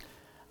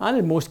 And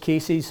in most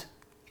cases,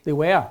 they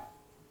were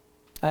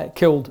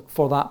killed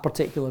for that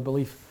particular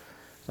belief.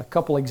 There's a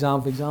couple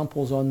of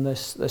examples on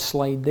this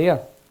slide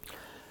there.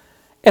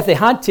 If they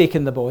had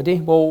taken the body,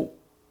 well,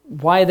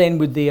 why then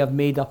would they have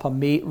made up a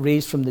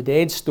raised from the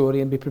dead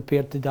story and be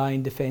prepared to die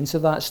in defence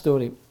of that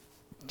story?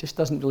 It just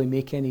doesn't really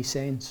make any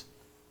sense.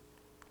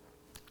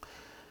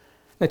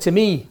 Now, to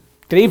me,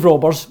 grave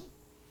robbers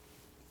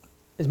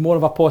is more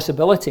of a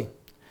possibility.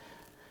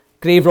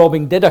 Grave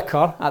robbing did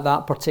occur at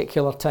that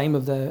particular time.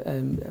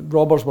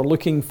 Robbers were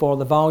looking for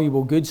the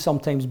valuable goods,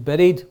 sometimes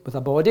buried with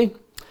a body.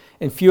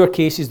 In fewer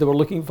cases, they were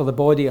looking for the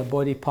body or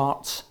body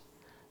parts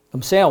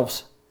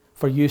themselves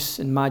for use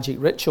in magic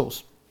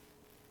rituals.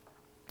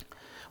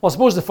 Well, I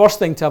suppose the first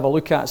thing to have a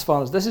look at as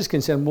far as this is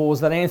concerned, well,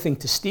 was there anything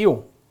to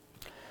steal?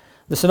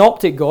 The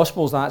Synoptic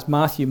Gospels, that's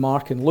Matthew,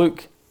 Mark and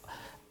Luke,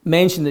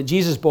 mention that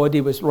Jesus'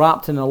 body was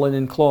wrapped in a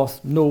linen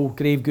cloth. No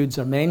grave goods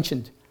are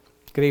mentioned.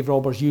 Grave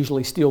robbers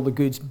usually steal the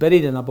goods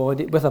buried in a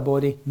body, with a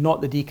body, not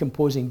the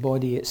decomposing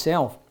body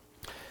itself.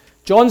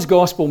 John's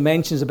Gospel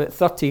mentions about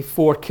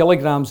 34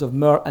 kilograms of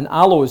myrrh and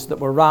aloes that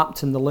were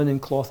wrapped in the linen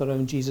cloth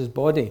around Jesus'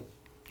 body.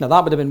 Now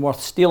that would have been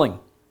worth stealing.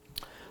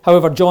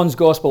 However, John's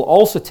Gospel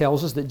also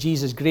tells us that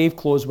Jesus' grave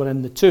clothes were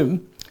in the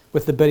tomb,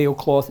 with the burial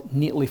cloth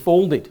neatly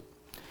folded,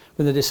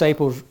 when the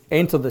disciples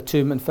entered the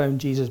tomb and found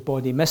Jesus'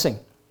 body missing.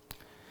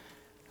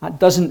 That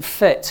doesn't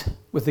fit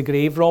with the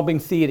grave robbing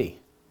theory.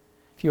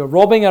 If you were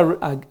robbing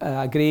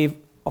a grave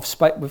of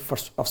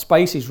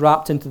spices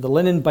wrapped into the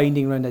linen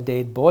binding around a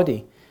dead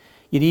body,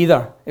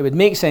 it would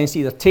make sense to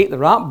either take the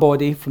wrapped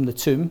body from the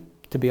tomb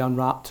to be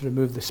unwrapped to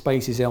remove the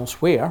spices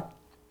elsewhere,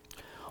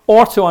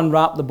 or to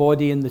unwrap the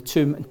body in the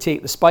tomb and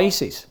take the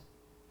spices.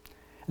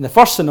 In the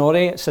first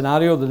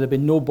scenario, there had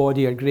been no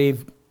body or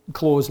grave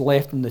clothes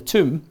left in the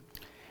tomb.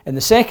 In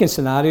the second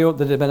scenario,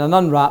 there had been an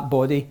unwrapped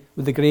body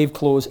with the grave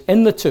clothes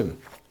in the tomb.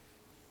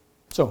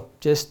 So,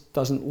 just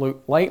doesn't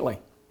look likely.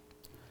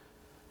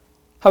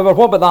 However,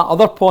 what about that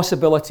other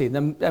possibility?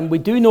 And we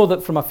do know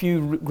that from a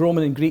few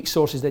Roman and Greek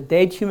sources that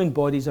dead human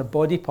bodies or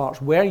body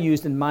parts were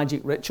used in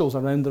magic rituals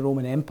around the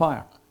Roman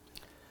Empire.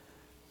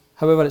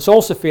 However, it's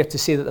also fair to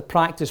say that the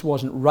practice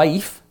wasn't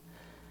rife,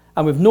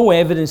 and we've no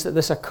evidence that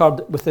this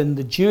occurred within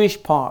the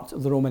Jewish part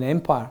of the Roman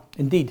Empire.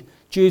 Indeed,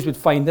 Jews would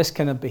find this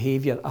kind of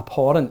behaviour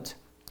abhorrent.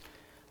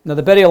 Now,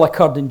 the burial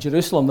occurred in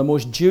Jerusalem, the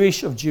most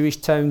Jewish of Jewish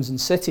towns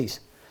and cities.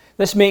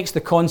 This makes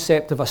the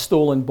concept of a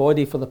stolen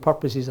body for the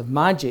purposes of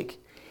magic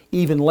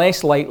even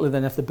less likely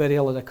than if the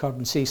burial had occurred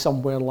in, say,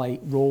 somewhere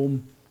like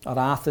Rome or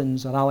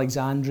Athens or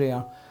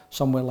Alexandria,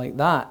 somewhere like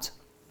that.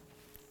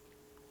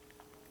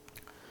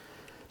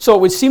 So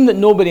it would seem that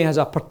nobody has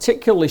a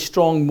particularly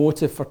strong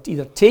motive for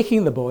either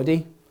taking the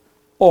body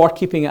or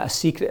keeping it a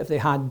secret if they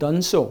had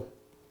done so.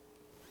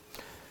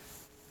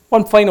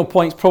 One final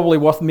point is probably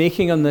worth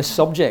making on this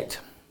subject.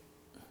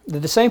 The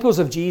disciples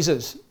of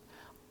Jesus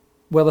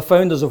were the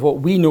founders of what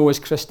we know as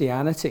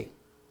Christianity.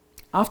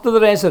 After the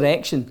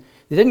resurrection,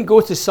 they didn't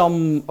go to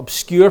some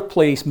obscure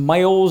place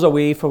miles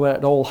away from where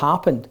it all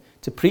happened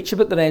to preach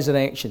about the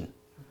resurrection.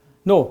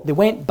 No, they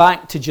went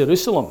back to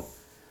Jerusalem,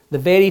 the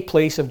very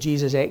place of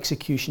Jesus'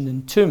 execution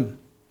and tomb.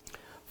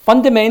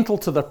 Fundamental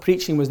to their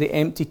preaching was the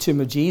empty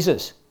tomb of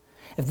Jesus.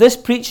 If this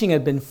preaching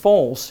had been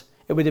false,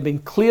 it would have been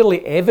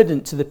clearly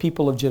evident to the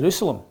people of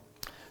Jerusalem.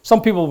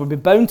 Some people would be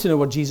bound to know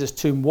where Jesus'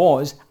 tomb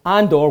was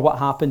and or what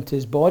happened to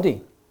his body.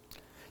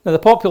 Now, the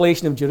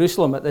population of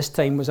Jerusalem at this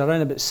time was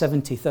around about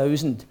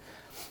 70,000.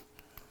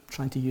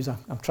 I'm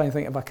trying to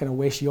think of a kind of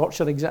West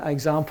Yorkshire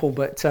example,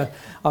 but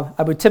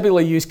I would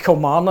typically use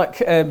Kilmarnock,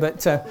 but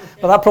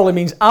that probably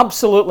means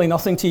absolutely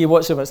nothing to you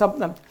whatsoever. It's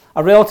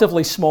a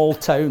relatively small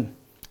town.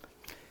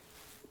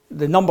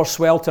 The numbers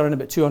swell to around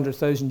about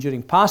 200,000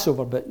 during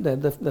Passover, but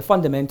the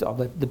fundamental,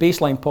 the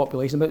baseline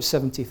population, about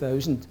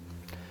 70,000.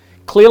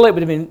 Clearly, it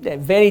would have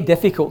been very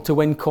difficult to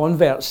win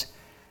converts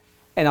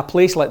in a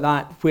place like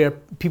that where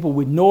people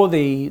would know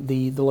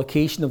the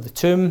location of the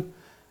tomb,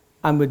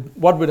 and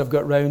word would have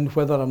got round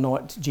whether or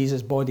not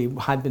Jesus' body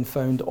had been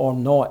found or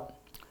not.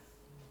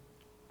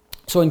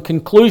 So in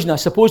conclusion, I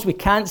suppose we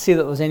can't say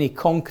that there's any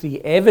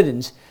concrete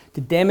evidence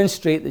to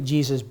demonstrate that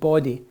Jesus'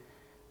 body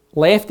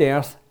left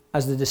earth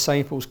as the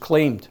disciples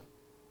claimed.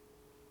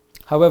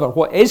 However,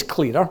 what is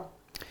clearer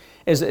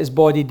is that his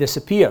body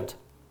disappeared,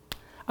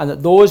 and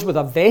that those with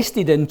a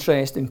vested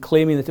interest in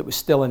claiming that it was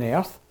still on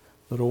earth,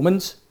 the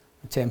Romans,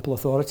 the temple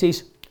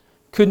authorities,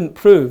 couldn't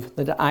prove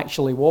that it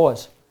actually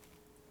was.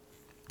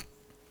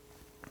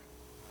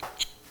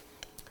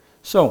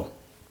 So,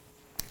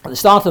 at the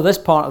start of this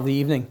part of the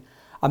evening,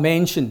 I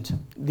mentioned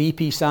the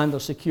E.P.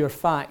 Sanders' secure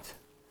fact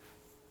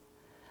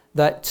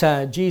that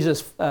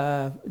Jesus'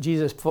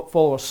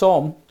 followers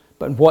saw him,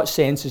 but in what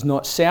sense is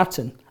not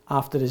certain,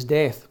 after his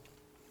death.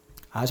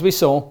 As we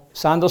saw,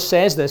 Sanders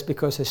says this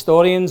because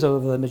historians are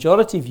of the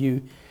majority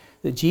view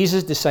that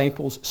Jesus'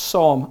 disciples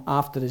saw him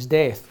after his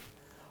death.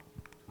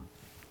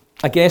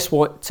 I guess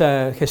what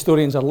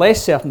historians are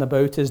less certain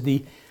about is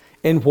the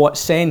 "in what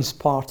sense"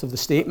 part of the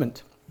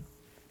statement.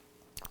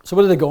 So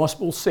what do the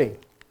Gospels say?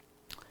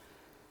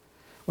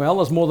 Well,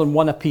 there's more than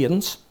one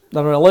appearance.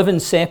 There are 11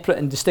 separate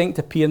and distinct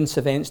appearance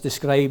events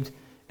described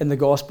in the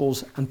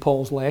Gospels and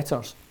Paul's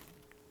letters.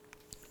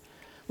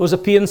 Those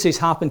appearances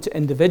happen to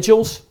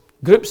individuals,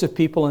 groups of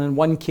people, and in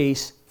one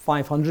case,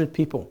 500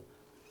 people.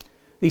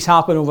 These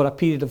happen over a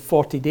period of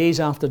 40 days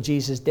after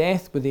Jesus'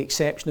 death, with the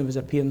exception of his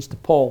appearance to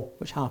Paul,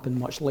 which happened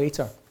much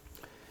later.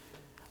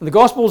 And the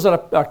Gospels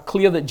are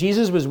clear that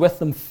Jesus was with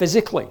them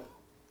physically.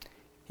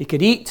 He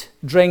could eat,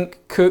 drink,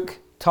 cook,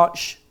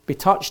 be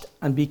touched,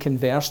 and be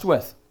conversed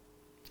with.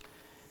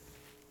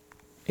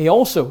 He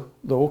also,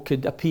 though,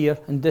 could appear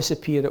and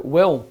disappear at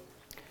will.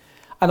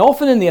 And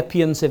often in the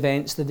appearance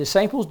events, the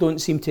disciples don't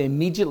seem to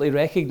immediately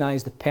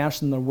recognize the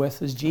person they're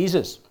with as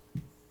Jesus.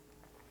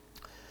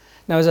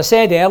 Now, as I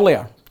said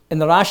earlier, in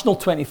the rational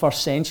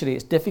 21st century,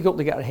 it's difficult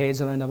to get our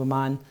heads around a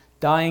man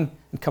dying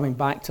and coming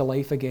back to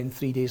life again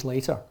 3 days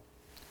later.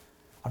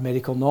 Our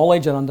medical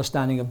knowledge, our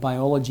understanding of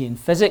biology and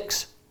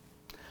physics,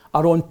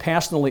 our own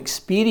personal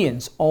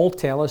experience all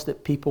tell us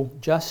that people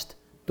just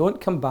don't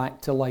come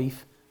back to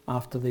life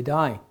after they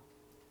die.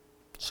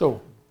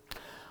 So,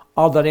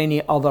 are there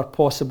any other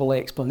possible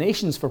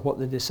explanations for what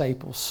the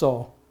disciples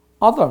saw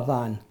other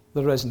than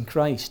the risen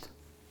Christ?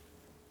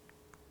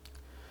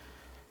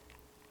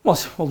 Well,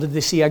 did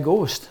they see a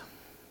ghost?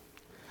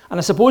 And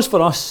I suppose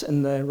for us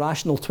in the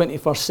rational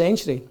 21st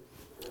century,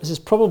 this is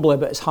probably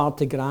about as hard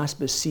to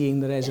grasp as seeing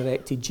the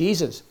resurrected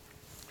Jesus.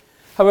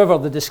 However,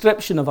 the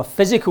description of a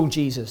physical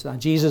Jesus, a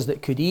Jesus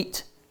that could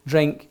eat,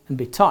 drink, and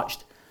be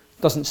touched,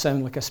 doesn't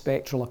sound like a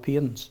spectral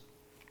appearance.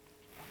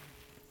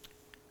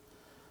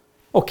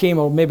 Okay,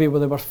 well, maybe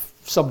they were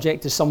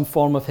subject to some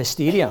form of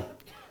hysteria.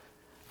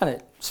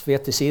 And it's fair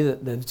to say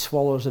that the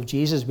followers of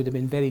Jesus would have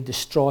been very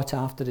distraught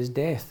after his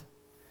death.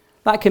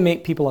 That can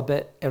make people a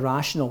bit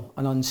irrational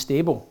and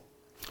unstable.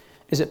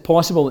 Is it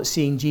possible that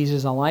seeing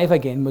Jesus alive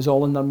again was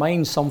all in their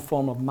minds, some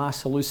form of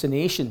mass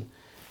hallucination,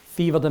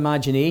 fevered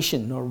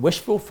imagination, or wish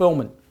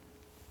fulfillment?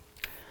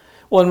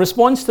 Well, in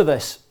response to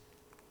this,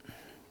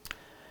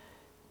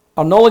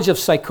 our knowledge of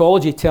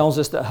psychology tells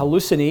us that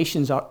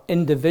hallucinations are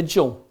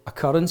individual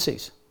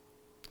occurrences.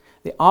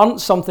 They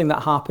aren't something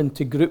that happen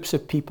to groups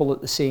of people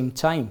at the same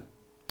time.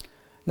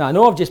 Now, I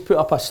know I've just put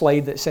up a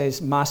slide that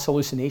says mass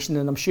hallucination,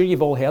 and I'm sure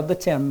you've all heard the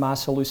term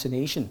mass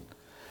hallucination.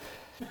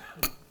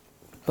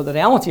 But the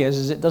reality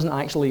is it doesn't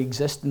actually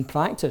exist in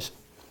practice.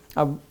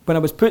 When I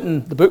was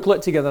putting the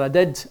booklet together,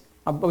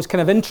 I was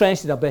kind of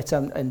interested a bit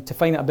in to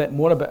find out a bit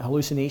more about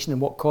hallucination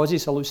and what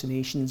causes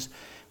hallucinations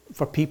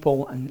for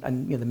people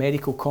and the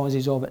medical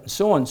causes of it and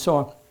so on.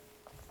 So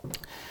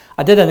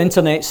I did an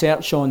internet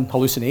search on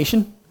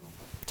hallucination,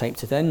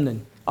 typed it in,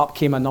 and up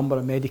came a number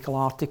of medical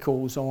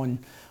articles on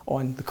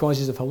the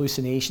causes of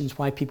hallucinations,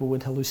 why people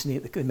would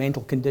hallucinate, the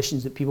mental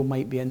conditions that people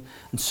might be in,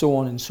 and so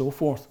on and so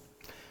forth.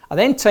 I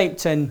then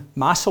typed in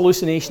mass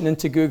hallucination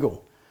into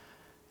Google,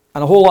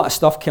 and a whole lot of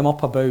stuff came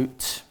up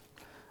about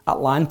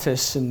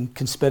Atlantis and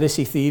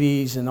conspiracy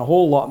theories and a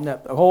whole lot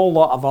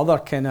of other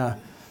kind of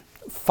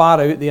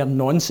far out there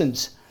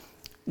nonsense.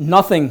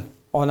 Nothing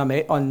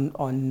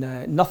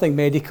nothing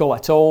medical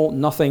at all.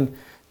 Nothing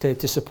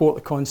to support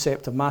the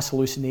concept of mass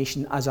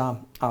hallucination as a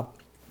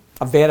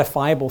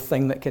verifiable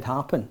thing that could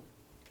happen.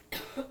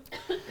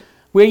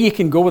 Where you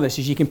can go with this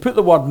is you can put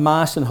the word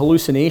mass and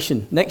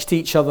hallucination next to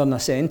each other in a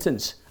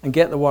sentence and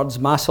get the words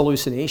mass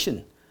hallucination.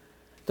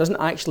 It doesn't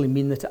actually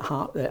mean that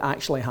it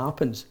actually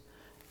happens.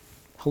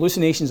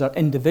 Hallucinations are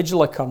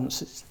individual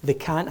occurrences. They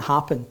can't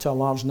happen to a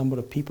large number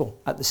of people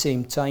at the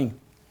same time.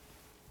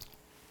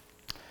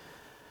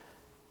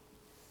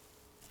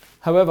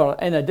 However,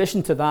 in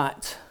addition to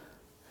that,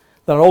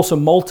 there are also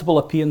multiple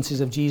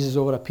appearances of Jesus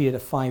over a period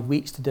of 5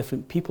 weeks to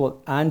different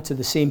people and to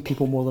the same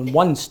people more than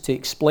once to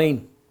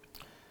explain.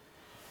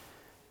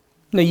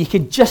 Now, you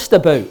could just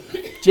about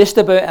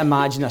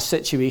imagine a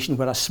situation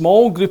where a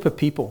small group of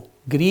people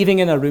grieving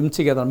in a room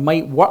together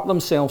might work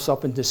themselves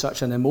up into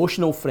such an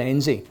emotional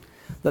frenzy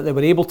that they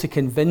were able to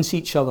convince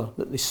each other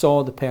that they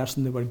saw the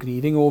person they were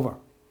grieving over.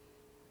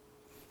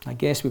 I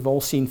guess we've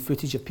all seen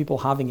footage of people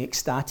having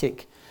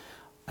ecstatic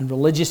and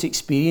religious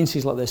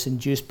experiences like this,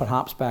 induced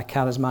perhaps by a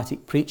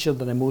charismatic preacher,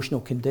 their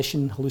emotional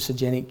condition,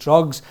 hallucinogenic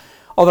drugs,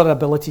 or their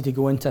ability to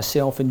go into a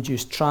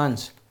self-induced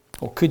trance.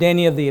 Or could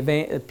any of the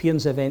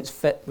appearance events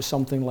fit with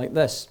something like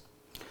this?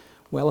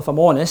 Well, if I'm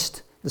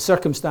honest, the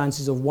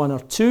circumstances of one or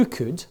two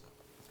could.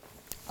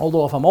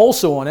 Although if I'm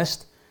also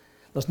honest,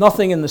 there's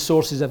nothing in the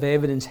sources of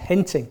evidence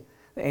hinting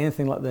that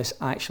anything like this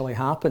actually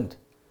happened.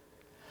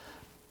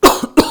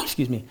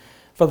 Excuse me.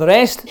 For the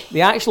rest,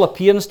 the actual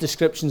appearance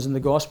descriptions in the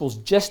Gospels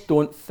just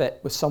don't fit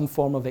with some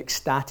form of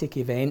ecstatic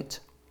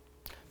event.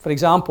 For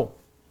example,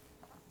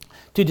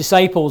 two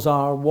disciples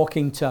are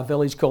walking to a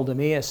village called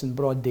Emmaus in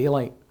broad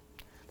daylight.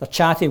 They're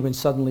chatting when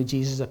suddenly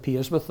Jesus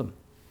appears with them.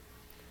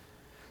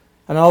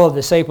 And other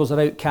disciples are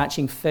out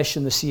catching fish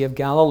in the Sea of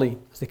Galilee.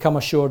 As they come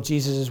ashore,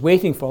 Jesus is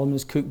waiting for them and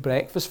has cooked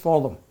breakfast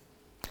for them.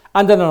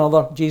 And in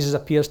another, Jesus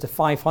appears to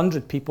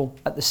 500 people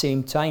at the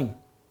same time.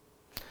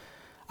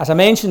 As I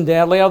mentioned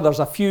earlier, there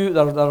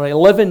are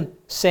 11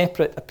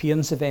 separate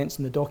appearance events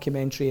in the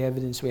documentary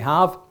evidence we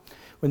have.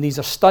 When these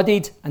are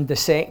studied and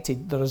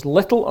dissected, there is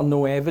little or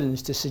no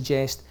evidence to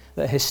suggest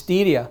that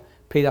hysteria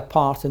played a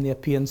part in the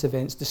appearance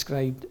events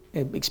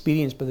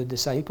experienced by the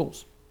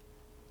disciples.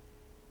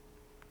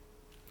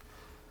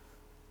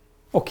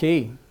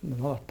 Okay,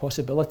 another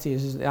possibility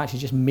is they actually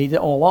just made it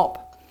all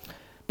up.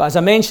 But as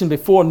I mentioned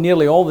before,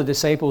 nearly all the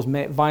disciples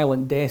met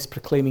violent deaths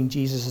proclaiming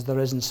Jesus as the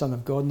risen Son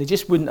of God, and they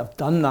just wouldn't have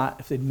done that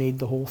if they'd made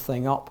the whole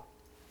thing up.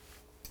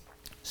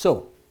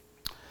 So,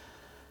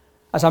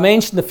 as I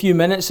mentioned a few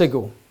minutes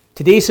ago,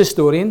 today's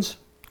historians,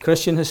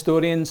 Christian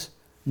historians,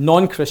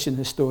 non-Christian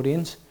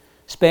historians,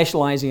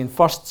 specialising in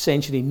first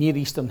century Near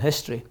Eastern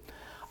history,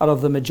 are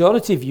of the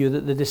majority view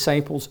that the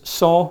disciples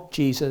saw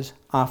Jesus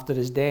after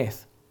his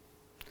death.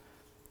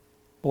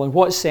 Well, in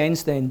what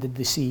sense then did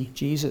they see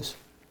Jesus?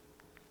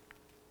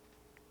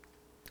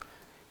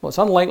 Well, it's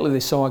unlikely they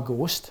saw a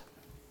ghost.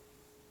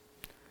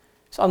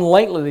 It's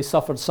unlikely they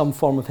suffered some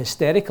form of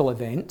hysterical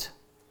event.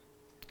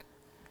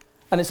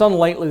 And it's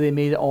unlikely they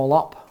made it all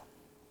up.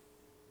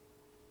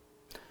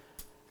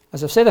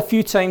 As I've said a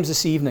few times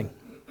this evening,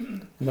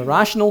 in the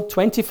rational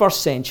 21st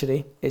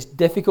century, it's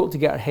difficult to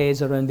get our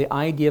heads around the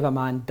idea of a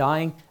man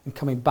dying and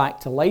coming back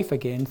to life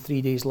again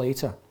 3 days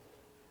later.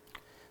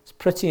 It's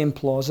pretty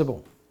implausible.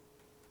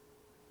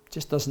 It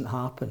just doesn't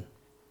happen.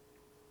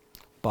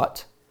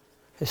 But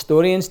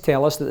historians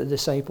tell us that the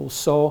disciples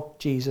saw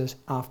Jesus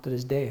after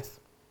his death.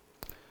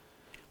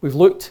 We've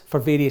looked for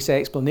various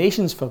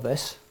explanations for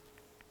this.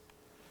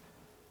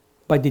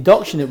 By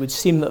deduction, it would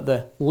seem that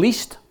the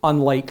least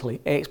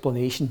unlikely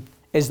explanation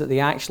is that they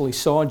actually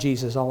saw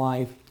Jesus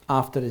alive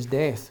after his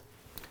death.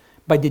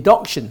 By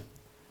deduction,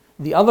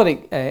 the other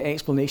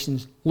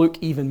explanations look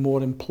even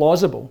more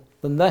implausible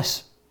than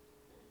this.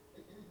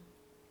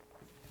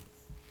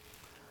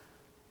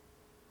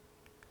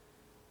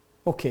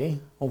 Okay,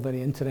 all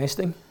very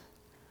interesting.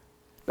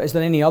 But is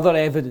there any other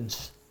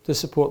evidence to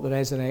support the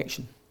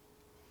resurrection?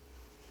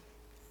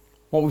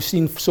 What we've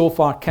seen so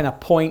far kind of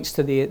points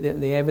to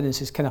the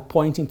evidence is kind of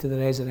pointing to the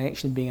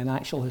resurrection being an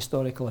actual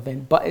historical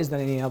event. But is there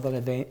any other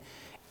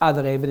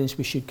evidence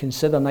we should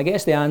consider? And I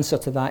guess the answer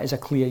to that is a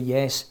clear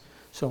yes.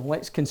 So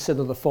let's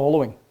consider the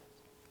following.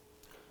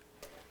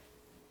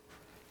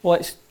 Well,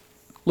 let's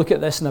look at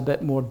this in a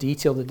bit more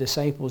detail, the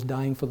disciples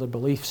dying for their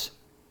beliefs.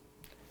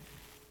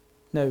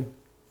 Now,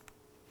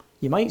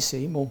 you might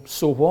say, well,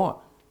 so what?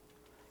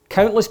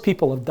 Countless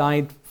people have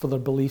died for their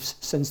beliefs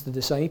since the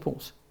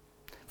disciples.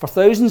 For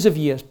thousands of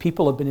years,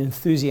 people have been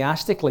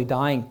enthusiastically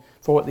dying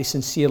for what they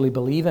sincerely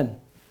believe in.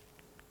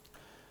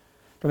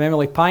 From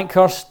Emily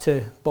Pankhurst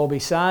to Bobby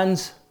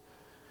Sands,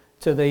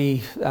 to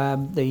the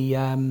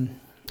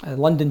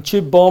London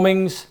tube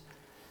bombings,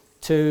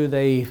 to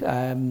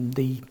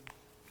the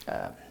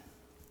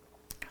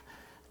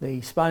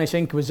Spanish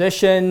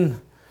Inquisition,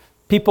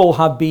 people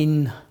have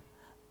been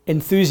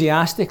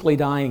enthusiastically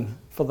dying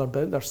for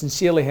their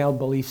sincerely held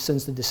beliefs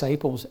since the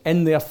disciples,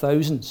 in their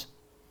thousands.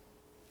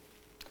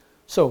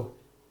 So,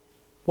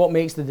 what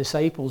makes the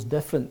disciples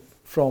different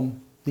from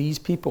these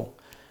people?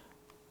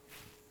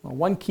 Well,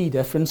 one key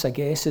difference, I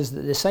guess, is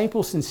that the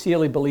disciples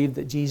sincerely believed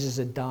that Jesus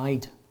had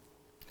died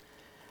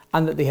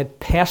and that they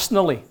had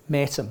personally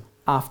met him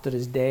after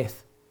his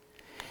death.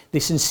 They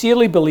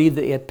sincerely believed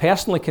that he had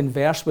personally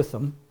conversed with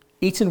them,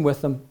 eaten with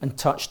them, and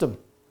touched him,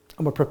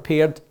 and were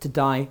prepared to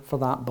die for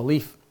that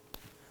belief.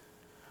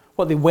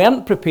 What they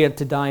weren't prepared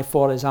to die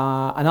for is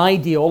an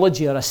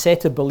ideology or a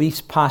set of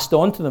beliefs passed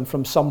on to them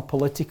from some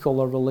political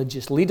or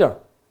religious leader.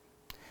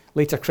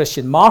 Later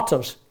Christian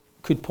martyrs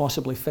could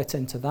possibly fit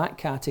into that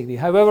category.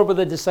 However, with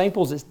the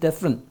disciples, it's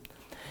different.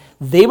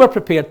 They were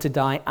prepared to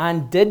die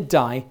and did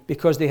die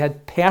because they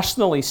had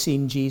personally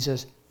seen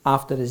Jesus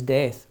after his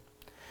death.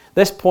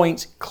 This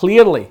points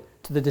clearly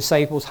to the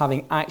disciples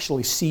having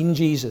actually seen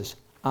Jesus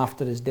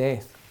after his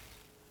death.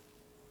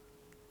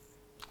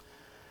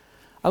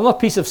 Another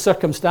piece of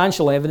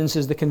circumstantial evidence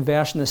is the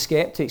conversion of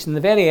skeptics. In the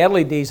very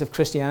early days of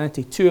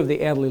Christianity, two of the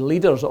early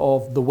leaders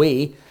of the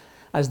way,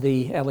 as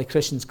the early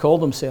Christians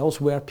called themselves,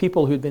 were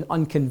people who had been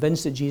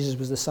unconvinced that Jesus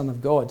was the Son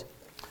of God.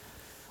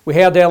 We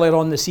heard earlier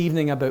on this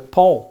evening about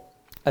Paul,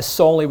 as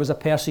Saul was a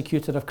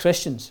persecutor of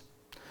Christians.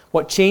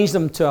 What changed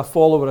him to a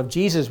follower of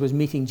Jesus was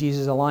meeting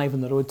Jesus alive on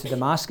the road to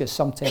Damascus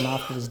sometime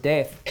after his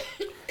death.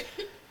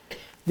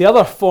 The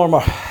other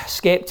former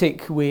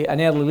skeptic, an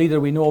early leader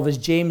we know of, is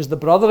James, the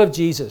brother of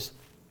Jesus.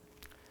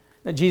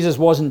 Now, Jesus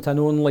wasn't an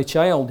only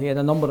child. He had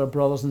a number of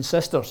brothers and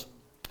sisters.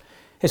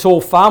 His whole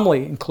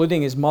family,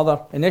 including his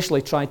mother,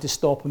 initially tried to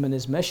stop him in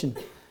his mission.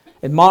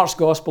 In Mark's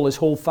Gospel, his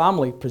whole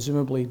family,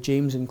 presumably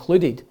James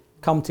included,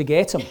 come to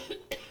get him.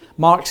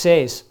 Mark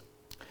says,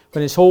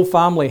 when his whole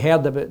family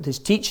heard about his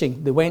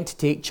teaching, they went to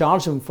take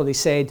charge of him, for they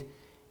said,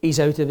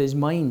 he's out of his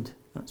mind.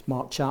 That's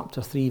Mark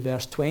chapter 3,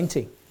 verse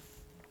 20.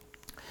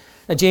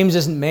 Now, James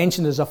isn't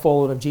mentioned as a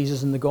follower of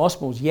Jesus in the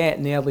Gospels, yet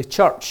in the early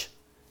church,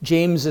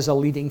 James is a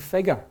leading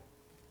figure.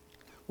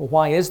 Well,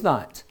 why is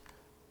that?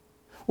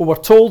 Well, we're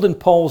told in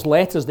Paul's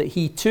letters that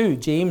he too,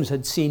 James,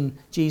 had seen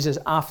Jesus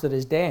after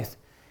his death.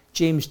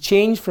 James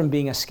changed from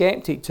being a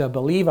skeptic to a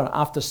believer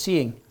after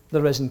seeing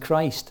the risen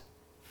Christ.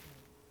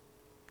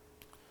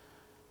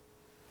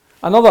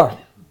 Another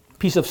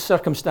piece of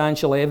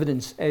circumstantial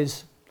evidence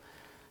is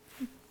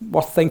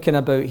worth thinking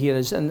about here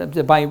is,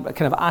 and by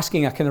kind of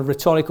asking a kind of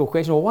rhetorical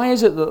question, well, why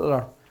is it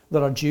that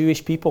there are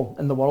Jewish people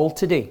in the world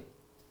today?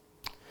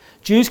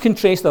 Jews can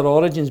trace their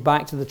origins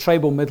back to the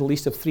tribal Middle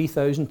East of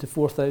 3,000 to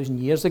 4,000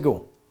 years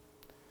ago.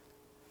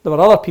 There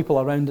were other people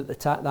around at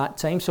that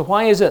time, so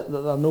why is it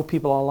that there are no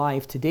people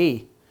alive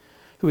today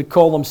who would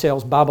call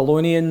themselves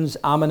Babylonians,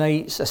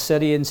 Ammonites,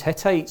 Assyrians,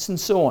 Hittites, and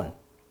so on?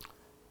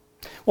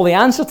 Well, the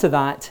answer to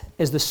that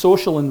is the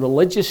social and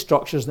religious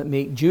structures that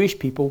make Jewish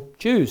people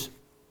Jews.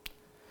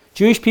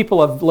 Jewish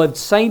people have lived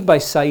side by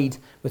side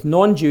with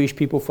non-Jewish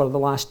people for the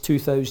last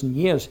 2,000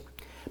 years,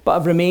 but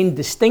have remained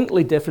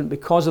distinctly different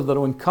because of their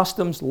own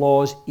customs,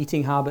 laws,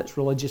 eating habits,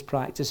 religious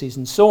practices,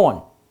 and so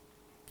on.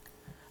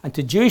 And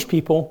to Jewish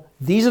people,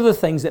 these are the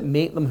things that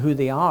make them who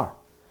they are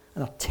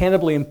and are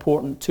terribly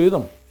important to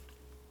them.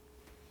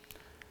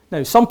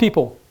 Now, some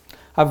people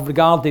have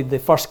regarded the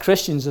first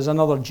Christians as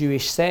another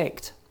Jewish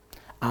sect,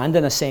 and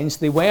in a sense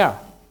they were.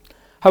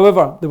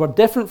 However, they were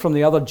different from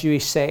the other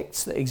Jewish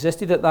sects that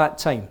existed at that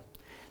time.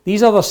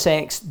 These other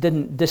sects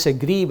didn't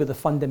disagree with the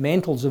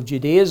fundamentals of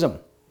Judaism.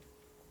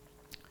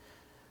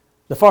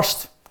 The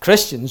first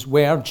Christians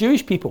were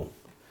Jewish people,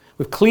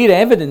 with clear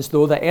evidence,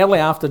 though, that early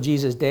after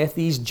Jesus' death,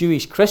 these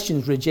Jewish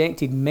Christians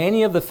rejected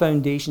many of the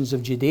foundations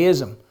of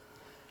Judaism,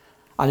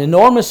 an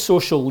enormous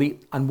social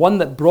leap, and one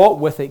that brought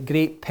with it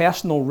great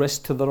personal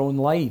risk to their own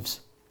lives.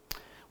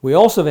 We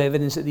also have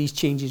evidence that these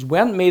changes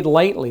weren't made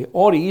lightly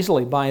or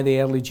easily by the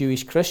early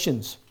Jewish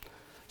Christians.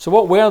 So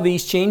what were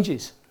these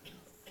changes?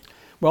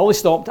 Well, they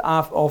stopped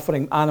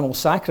offering animal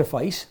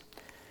sacrifice.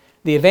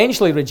 They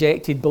eventually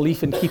rejected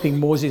belief in keeping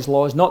Moses'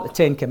 laws, not the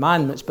Ten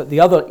Commandments, but the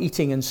other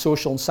eating and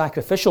social and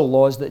sacrificial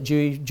laws that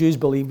Jews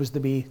believed was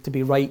to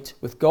be right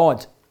with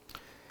God.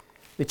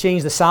 They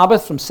changed the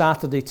Sabbath from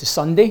Saturday to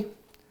Sunday.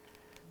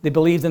 They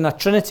believed in a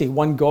Trinity,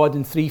 one God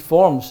in three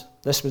forms.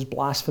 This was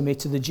blasphemy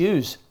to the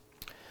Jews.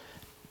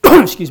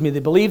 Excuse me, they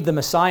believed the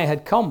Messiah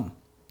had come.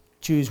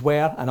 Jews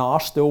were and are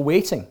still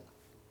waiting.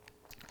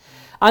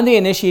 And they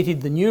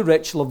initiated the new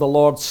ritual of the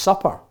Lord's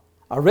Supper,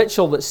 a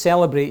ritual that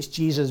celebrates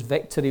Jesus'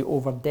 victory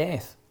over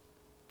death.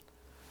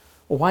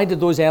 Well, why did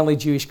those early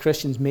Jewish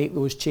Christians make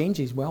those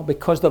changes? Well,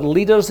 because their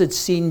leaders had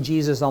seen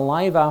Jesus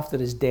alive after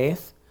his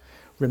death,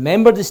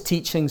 remembered his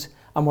teachings,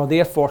 and were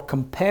therefore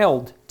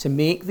compelled to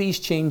make these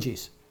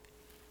changes.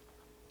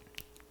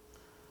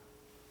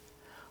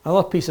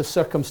 Another piece of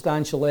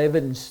circumstantial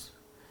evidence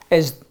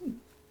is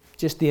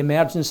just the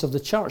emergence of the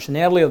church. And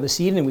earlier this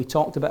evening we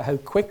talked about how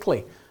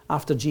quickly,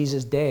 after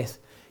Jesus' death,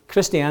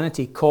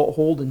 Christianity caught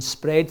hold and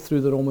spread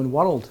through the Roman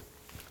world.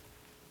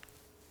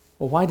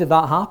 Well, why did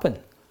that happen?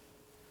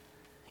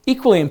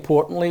 Equally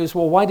importantly was,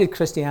 well, why did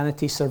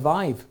Christianity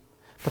survive?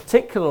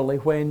 Particularly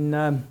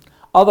when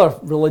other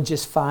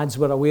religious fads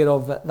we're aware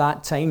of at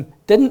that time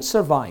didn't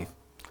survive.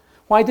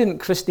 Why didn't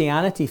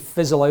Christianity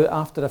fizzle out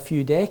after a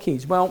few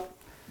decades? Well,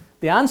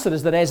 the answer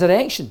is the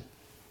resurrection.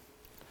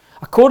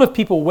 A core of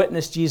people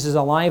witnessed Jesus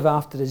alive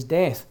after his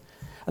death.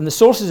 And the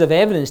sources of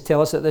evidence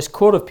tell us that this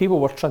core of people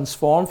were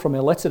transformed from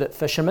illiterate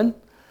fishermen,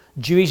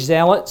 Jewish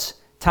zealots,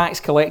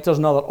 tax collectors,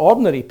 and other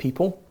ordinary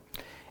people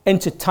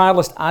into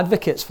tireless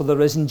advocates for the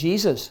risen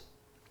Jesus.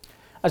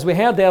 As we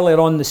heard earlier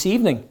on this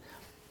evening,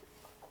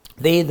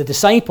 they, the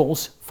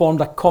disciples,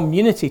 formed a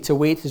community to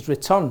wait his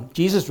return,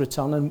 Jesus'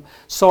 return, and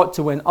sought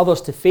to win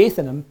others to faith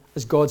in him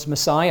as God's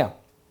Messiah.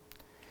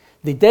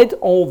 They did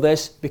all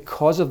this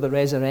because of the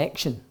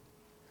resurrection.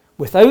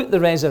 Without the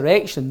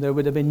resurrection, there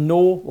would have been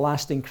no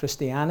lasting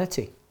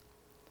Christianity.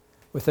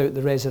 Without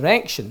the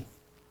resurrection,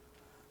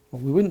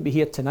 well, we wouldn't be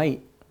here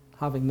tonight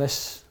having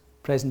this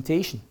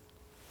presentation.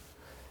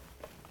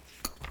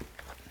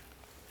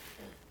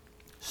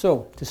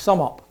 So, to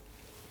sum up,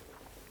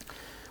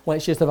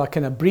 let's just have a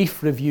kind of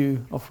brief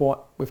review of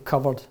what we've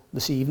covered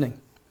this evening.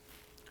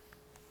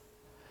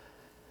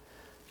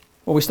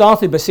 Well, we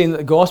started by saying that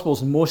the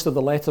Gospels and most of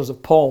the letters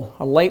of Paul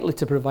are likely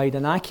to provide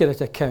an accurate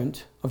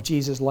account of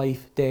Jesus'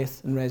 life,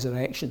 death, and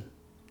resurrection.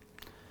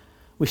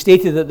 We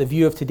stated that the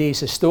view of today's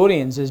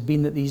historians has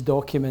been that these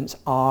documents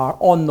are,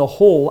 on the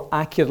whole,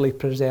 accurately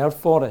preserved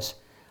for us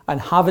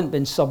and haven't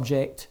been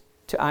subject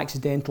to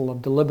accidental or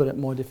deliberate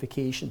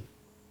modification.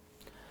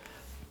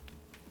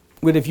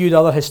 We reviewed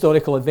other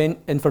historical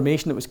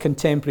information that was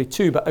contemporary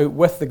too, but out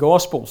with the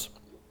Gospels.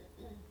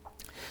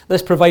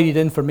 This provided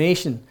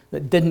information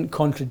that didn't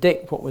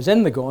contradict what was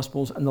in the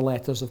Gospels and the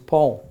letters of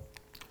Paul.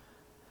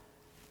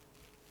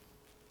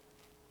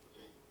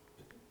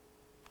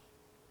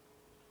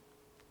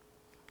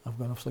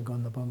 I've obviously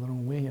gone the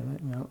wrong way here,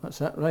 right? Well,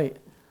 that's it, right.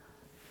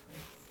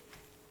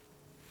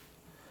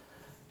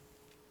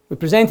 We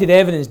presented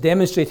evidence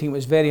demonstrating it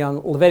was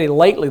very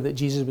likely that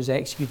Jesus was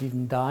executed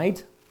and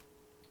died.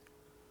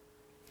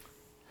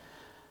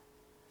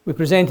 We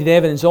presented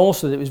evidence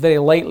also that it was very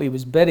likely he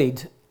was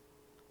buried.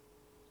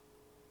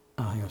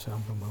 I'm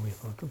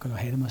going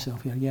ahead of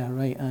myself here. Yeah,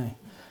 right.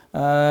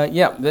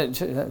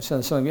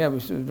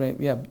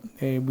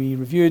 We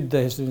reviewed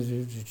this.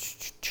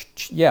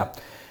 Yeah.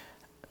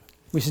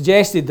 We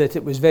suggested that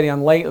it was very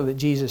unlikely that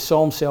Jesus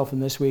saw himself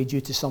in this way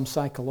due to some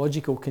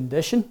psychological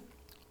condition.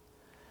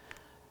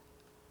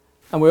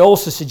 And we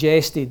also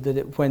suggested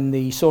that when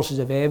the sources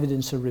of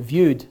evidence are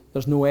reviewed,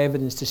 there's no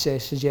evidence to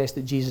suggest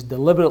that Jesus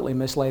deliberately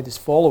misled his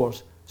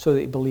followers so that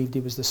he believed he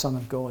was the Son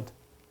of God.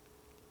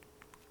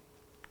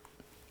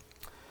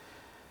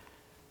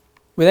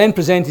 We then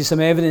presented some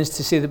evidence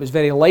to say that it was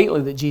very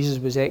likely that Jesus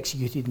was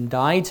executed and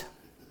died,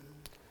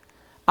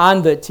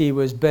 and that he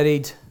was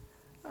buried,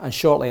 and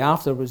shortly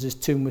afterwards his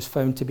tomb was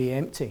found to be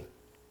empty.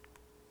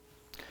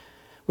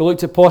 We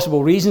looked at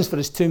possible reasons for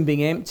his tomb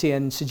being empty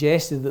and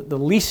suggested that the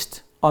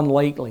least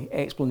unlikely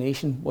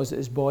explanation was that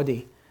his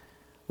body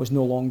was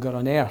no longer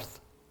on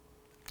earth.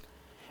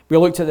 We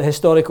looked at the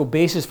historical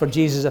basis for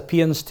Jesus'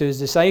 appearance to his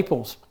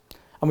disciples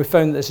And we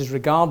found that this is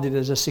regarded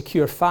as a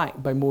secure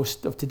fact by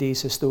most of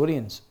today's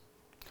historians.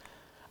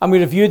 And we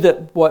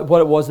reviewed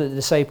what it was that the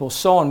disciples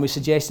saw, and we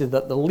suggested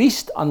that the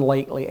least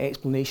unlikely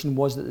explanation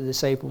was that the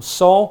disciples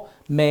saw,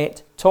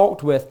 met,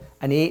 talked with,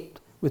 and ate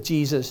with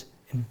Jesus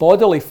in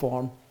bodily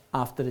form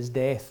after his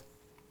death.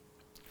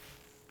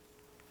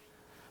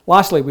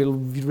 Lastly, we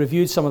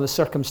reviewed some of the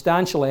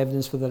circumstantial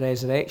evidence for the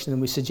resurrection,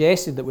 and we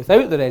suggested that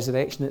without the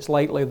resurrection, it's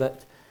likely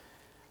that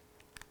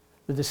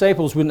the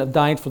disciples wouldn't have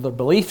died for their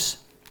beliefs.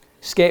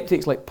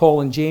 Skeptics like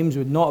Paul and James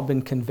would not have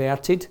been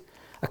converted.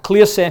 A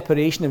clear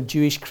separation of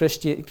Jewish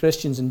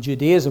Christians and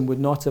Judaism would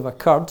not have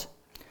occurred.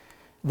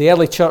 The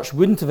early church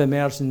wouldn't have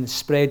emerged and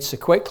spread so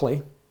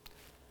quickly.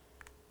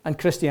 And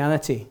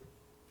Christianity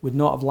would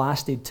not have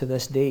lasted to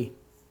this day.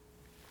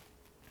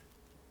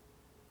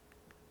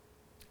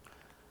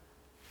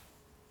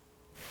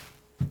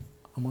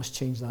 I must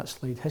change that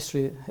slide.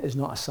 History is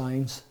not a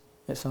science.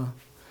 It's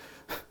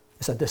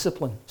a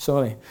discipline.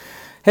 Sorry.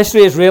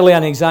 History is rarely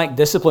an exact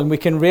discipline. We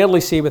can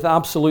rarely say with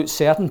absolute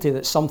certainty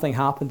that something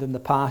happened in the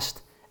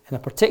past in a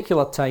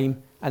particular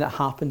time and it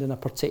happened in a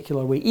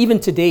particular way. Even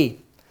today,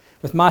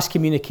 with mass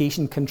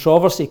communication,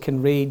 controversy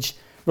can rage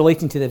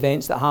relating to the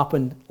events that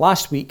happened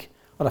last week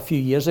or a few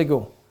years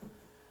ago.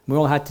 We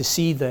all had to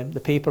see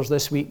the papers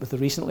this week with the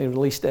recently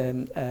released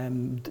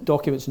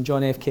documents on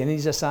John F.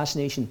 Kennedy's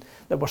assassination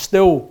that we're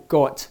still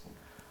got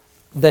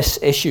this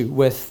issue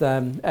with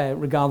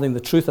regarding the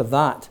truth of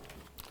that,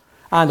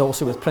 and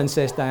also with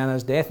Princess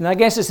Diana's death. And I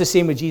guess it's the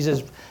same with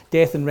Jesus'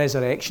 death and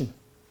resurrection.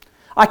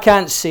 I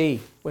can't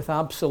say with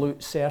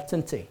absolute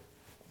certainty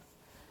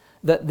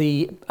that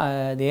the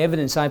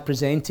evidence I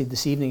presented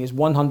this evening is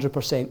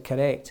 100%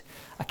 correct.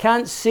 I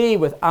can't say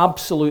with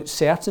absolute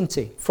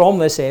certainty from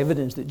this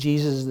evidence that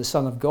Jesus is the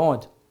Son of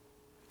God.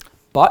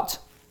 But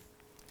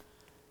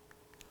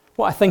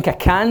what I think I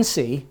can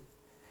say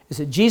is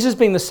that Jesus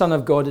being the Son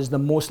of God is the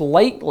most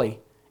likely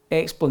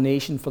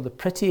explanation for the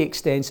pretty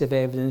extensive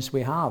evidence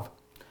we have.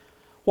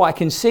 What I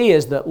can say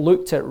is that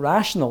looked at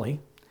rationally,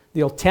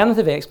 the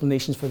alternative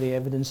explanations for the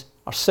evidence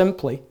are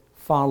simply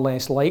far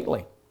less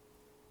likely.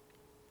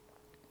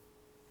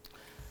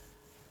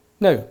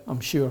 Now, I'm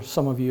sure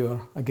some of you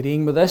are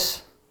agreeing with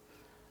this,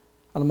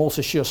 and I'm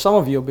also sure some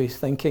of you will be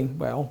thinking,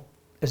 well,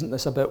 isn't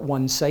this a bit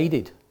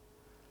one-sided?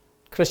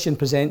 Christian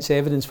presents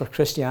evidence for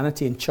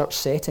Christianity in church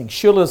settings.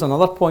 Surely there's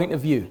another point of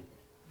view.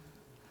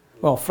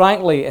 Well,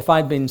 frankly, if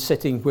I'd been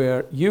sitting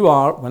where you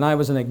are when I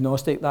was an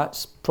agnostic,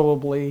 that's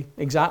probably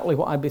exactly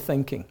what I'd be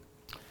thinking.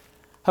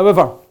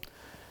 However,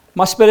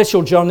 my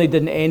spiritual journey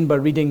didn't end by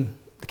reading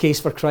The Case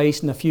for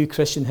Christ and a few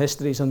Christian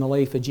histories on the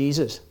life of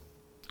Jesus.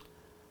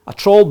 I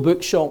trawled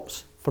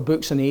bookshops for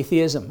books on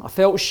atheism. I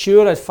felt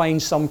sure I'd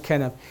find some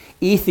kind of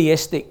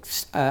atheistic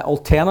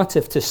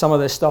alternative to some of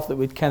this stuff that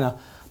would kind of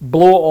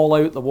blow it all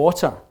out the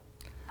water.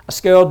 I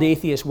scoured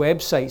atheist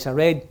websites. I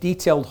read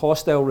detailed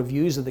hostile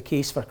reviews of The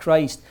Case for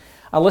Christ.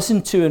 I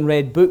listened to and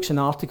read books and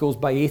articles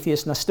by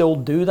atheists, and I still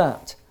do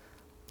that.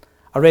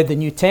 I read the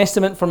New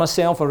Testament for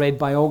myself. I read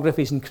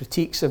biographies and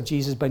critiques of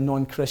Jesus by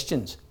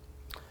non-Christians.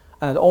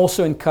 And I'd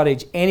also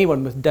encourage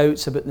anyone with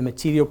doubts about the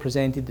material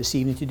presented this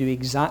evening to do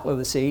exactly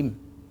the same.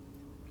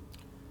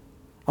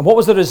 And what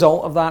was the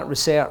result of that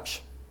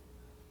research?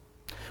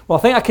 Well,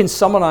 I think I can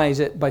summarise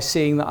it by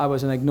saying that I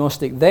was an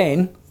agnostic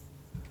then,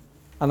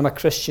 and I'm a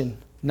Christian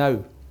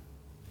now.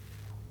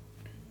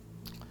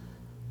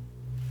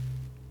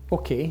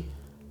 Okay.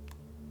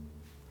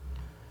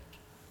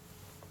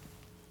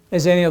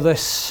 Is any of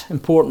this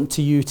important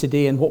to you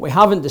today? And what we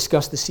haven't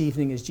discussed this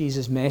evening is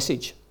Jesus'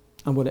 message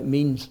and what it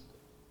means.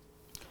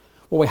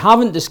 What we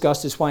haven't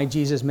discussed is why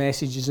Jesus'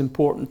 message is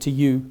important to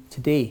you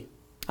today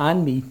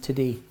and me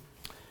today.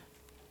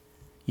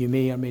 You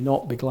may or may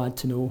not be glad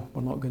to know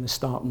we're not going to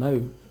start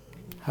now.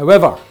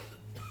 However,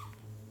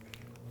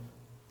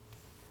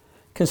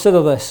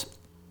 consider this.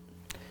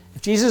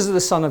 If Jesus is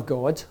the Son of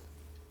God,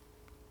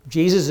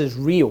 Jesus is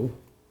real,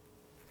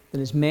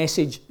 then his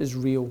message is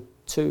real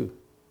too.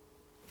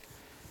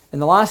 In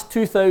the last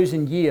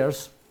 2,000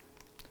 years,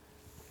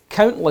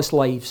 countless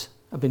lives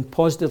have been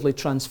positively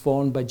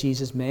transformed by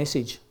Jesus'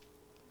 message.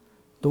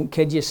 Don't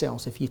kid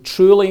yourselves. If you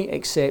truly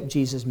accept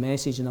Jesus'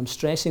 message, and I'm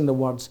stressing the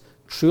words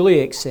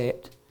truly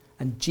accept,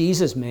 and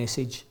Jesus'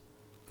 message,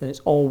 then it's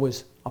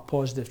always a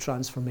positive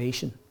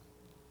transformation.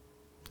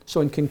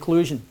 So in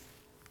conclusion,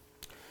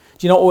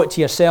 do you not owe it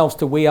to yourselves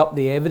to weigh up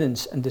the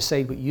evidence and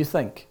decide what you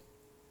think?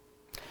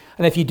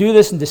 And if you do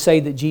this and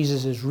decide that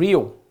Jesus is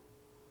real,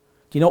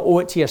 do you not owe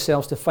it to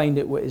yourselves to find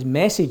out what his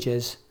message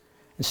is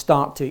and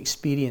start to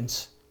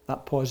experience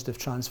that positive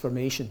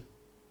transformation?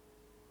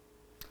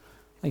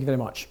 Thank you very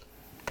much.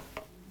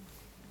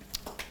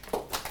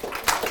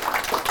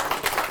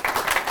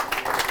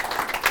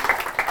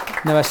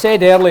 Now, I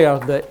said earlier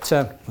that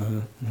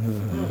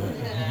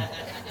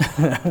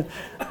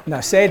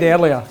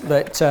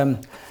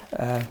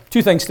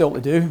two things still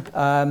to do.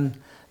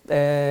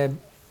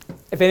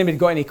 If anybody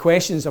got any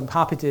questions, I'm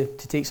happy to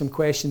take some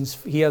questions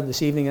here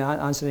this evening and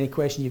answer any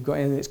question you've got,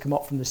 anything that's come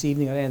up from this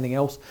evening or anything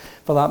else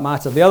for that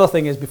matter. The other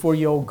thing is, before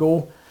you all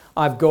go,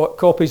 I've got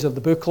copies of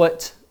the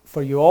booklet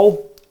for you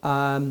all.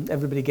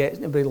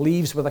 Everybody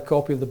leaves with a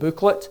copy of the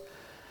booklet.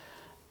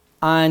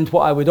 And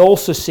what I would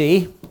also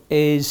say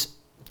is,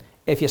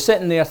 if you're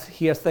sitting there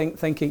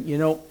thinking, you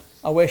know,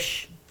 I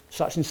wish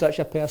such and such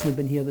a person had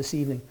been here this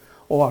evening,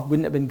 or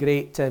wouldn't it have been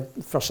great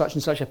for such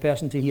and such a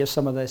person to hear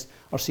some of this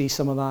or see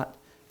some of that,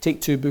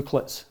 take 2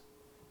 booklets.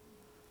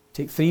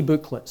 Take 3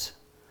 booklets.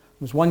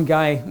 There was one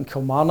guy in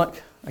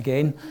Kilmarnock,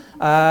 again,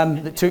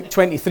 that took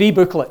 23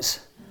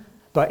 booklets,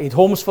 but he'd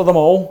homes for them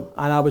all,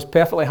 and I was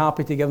perfectly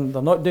happy to give them.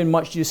 They're not doing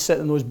much, just sit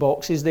in those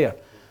boxes there.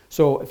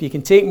 So if you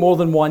can take more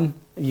than one,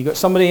 and you've got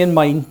somebody in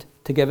mind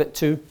to give it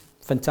to,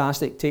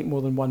 fantastic, take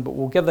more than one, but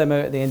we'll give them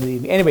out at the end of the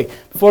evening. Anyway,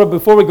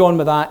 before we go on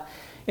with that,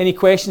 any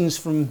questions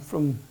from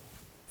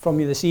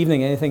you this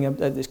evening? Anything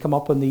that's come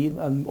up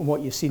on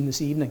what you've seen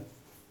this evening?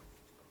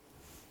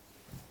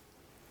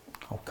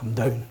 I'll come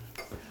down.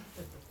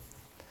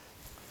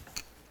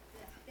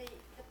 The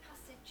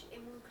passage in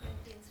 1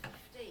 Corinthians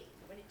 15,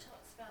 when it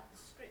talks about the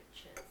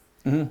scriptures,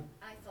 Mm-hmm.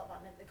 I thought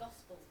that meant the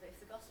Gospels, but if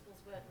the Gospels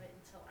weren't written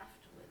until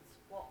afterwards,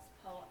 what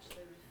part are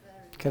they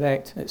referring to?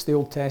 Correct, it's the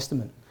Old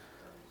Testament.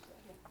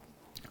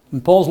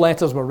 When Paul's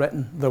letters were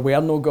written, there were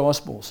no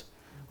Gospels.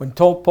 When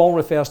Paul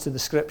refers to the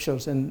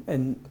scriptures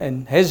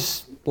in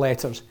his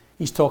letters,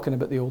 he's talking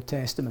about the Old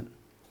Testament.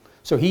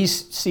 So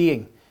he's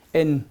talking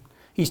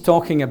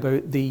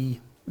about the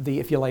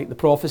if you like, the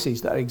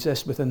prophecies that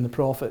exist within the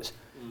prophets,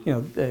 you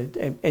know,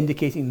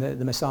 indicating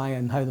the Messiah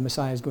and how the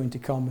Messiah is going to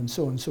come and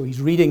so on. So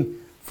he's reading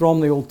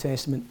from the Old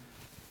Testament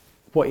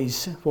what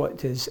he's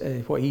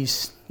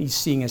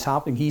seeing as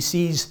happening. He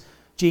sees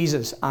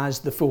Jesus as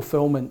the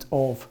fulfillment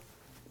of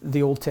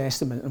the Old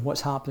Testament and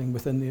what's happening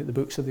within the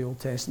books of the Old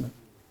Testament.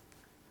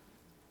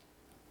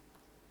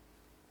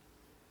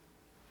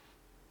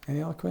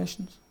 Any other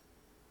questions?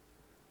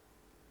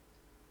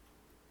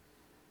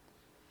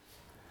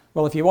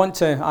 Well, if you want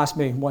to ask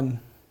me one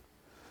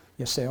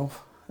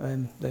yourself,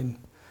 then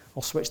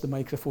I'll switch the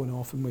microphone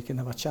off and we can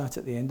have a chat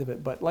at the end of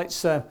it. But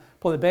let's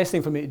probably the best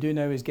thing for me to do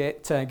now is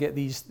get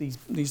these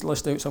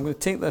lists out. So I'm going to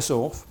take this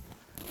off.